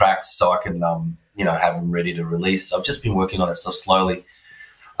those tracks so I can have them ready to release. I've just been working on that stuff slowly.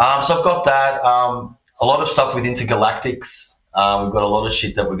 So I've got that. A lot of stuff with Intergalactix. We've got a lot of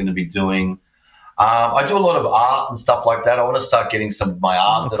shit that we're going to be doing. I do a lot of art and stuff like that. I want to start getting some of my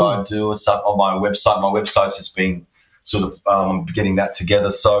art that I do and stuff on my website. My website's just been sort of getting that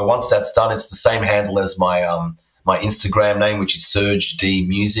together. So once that's done, it's the same handle as my my Instagram name, which is Serg D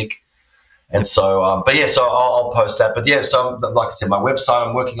Music. And so, so I'll post that. But yeah, so like I said, my website,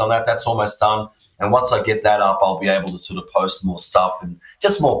 I'm working on that. That's almost done. And once I get that up, I'll be able to sort of post more stuff and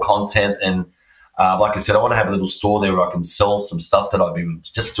just more content. And like I said, I want to have a little store there where I can sell some stuff that I've been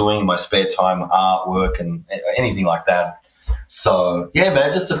just doing in my spare time, artwork and anything like that. So yeah,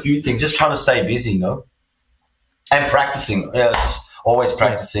 man, just a few things, just trying to stay busy, and practicing. Yeah, just always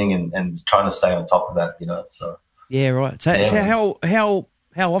practicing and trying to stay on top of that, So yeah, right. So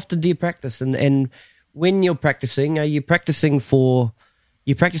how often do you practice? And when you're practicing, are you practicing for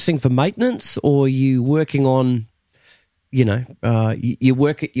maintenance, or are you working on, you're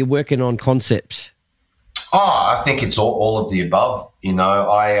working on concepts? Oh, I think it's all of the above.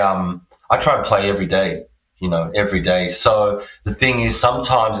 I try and play every day. Every day. So the thing is,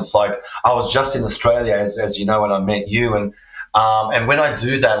 sometimes it's like I was just in Australia, as you know, when I met you, and when I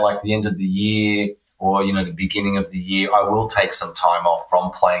do that, like the end of the year or the beginning of the year, I will take some time off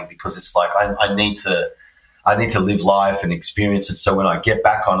from playing because it's like I need to live life and experience it. So when I get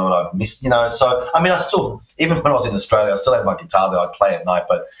back on it, I've missed, So I mean, I still, even when I was in Australia, I still had my guitar that I'd play at night,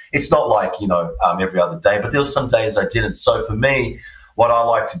 but it's not like every other day. But there were some days I didn't. So for me, what I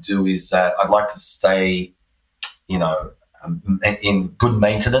like to do is that I'd like to stay, in good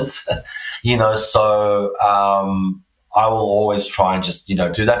maintenance, So I will always try and just, do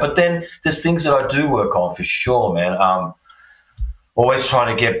that. But then there's things that I do work on for sure, man. Always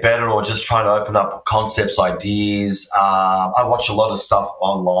trying to get better or just trying to open up concepts, ideas. I watch a lot of stuff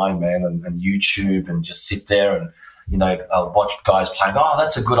online, man, and YouTube, and just sit there and, I'll watch guys playing, oh,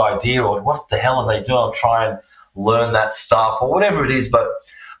 that's a good idea, or what the hell are they doing? I'll try and learn that stuff or whatever it is. But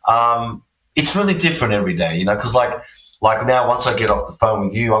it's really different every day, because like now, once I get off the phone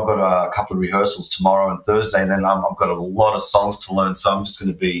with you, I've got a couple of rehearsals tomorrow and Thursday, and then I've got a lot of songs to learn. So I'm just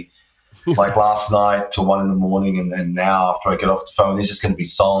going to be like last night till 1 a.m, and now after I get off the phone, there's just going to be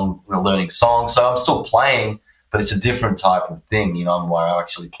learning songs. So I'm still playing, but it's a different type of thing, where I'm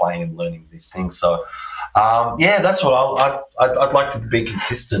actually playing and learning these things. So that's what I'd like to be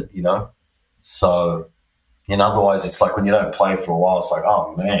consistent, So, otherwise it's like when you don't play for a while, it's like,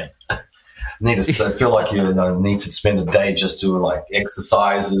 oh man. I feel like you need to spend a day just doing like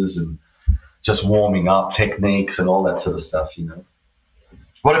exercises and just warming up techniques and all that sort of stuff,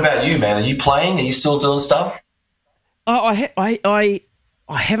 What about you, man? Are you playing? Are you still doing stuff? I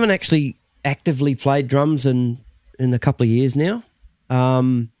haven't actually actively played drums in a couple of years now,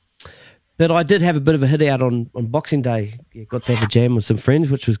 but I did have a bit of a hit out on Boxing Day. Got to have a jam with some friends,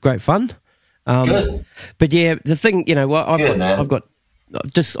 which was great fun. Good. But yeah, the thing,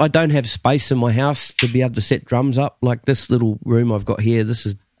 I don't have space in my house to be able to set drums up. Like this little room I've got here, this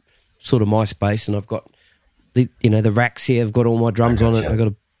is sort of my space, and I've got the racks here. I've got all my drums on it. I've got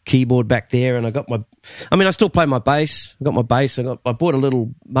a keyboard back there, and I still play my bass. I've got my bass. I bought a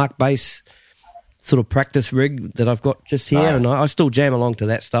little Mark bass sort of practice rig that I've got just here, nice. And I still jam along to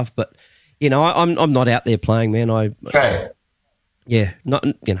that stuff. But I'm not out there playing, man.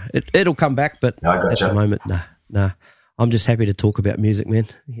 It'll come back, but at the moment, nah. I'm just happy to talk about music, man.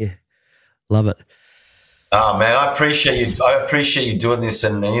 Yeah, love it. Oh man, I appreciate you. I appreciate you doing this,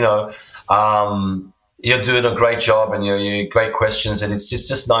 and you're doing a great job, and you're great questions, and it's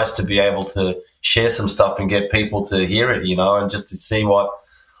just nice to be able to share some stuff and get people to hear it, and just to see what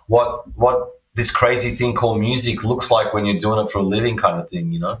this crazy thing called music looks like when you're doing it for a living, kind of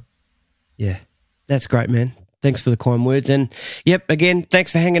thing, Yeah, that's great, man. Thanks for the kind words, and yep, again,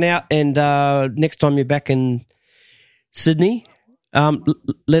 thanks for hanging out. And next time you're back in Sydney,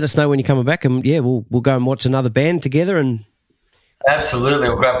 let us know when you're coming back, and yeah, we'll go and watch another band together. And absolutely,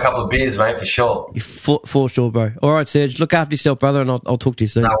 we'll grab a couple of beers, mate, for sure. For sure, bro. All right, Serg, look after yourself, brother, and I'll talk to you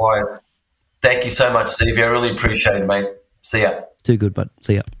soon. No worries. Thank you so much, Stevie. I really appreciate it, mate. See ya. Too good, bud.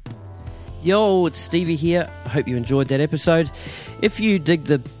 See ya. Yo, it's Stevie here. I hope you enjoyed that episode. If you dig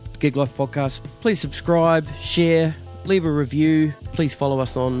the Gig Life podcast, please subscribe, share, leave a review. Please follow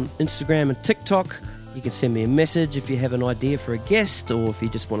us on Instagram and TikTok. You can send me a message if you have an idea for a guest or if you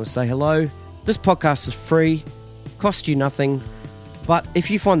just want to say hello. This podcast is free, costs you nothing, but if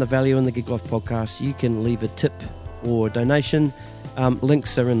you find the value in the Gig Life podcast, you can leave a tip or a donation.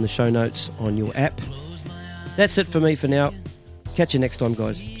 Links are in the show notes on your app. That's it for me for now. Catch you next time,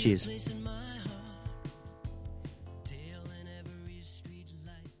 guys. Cheers.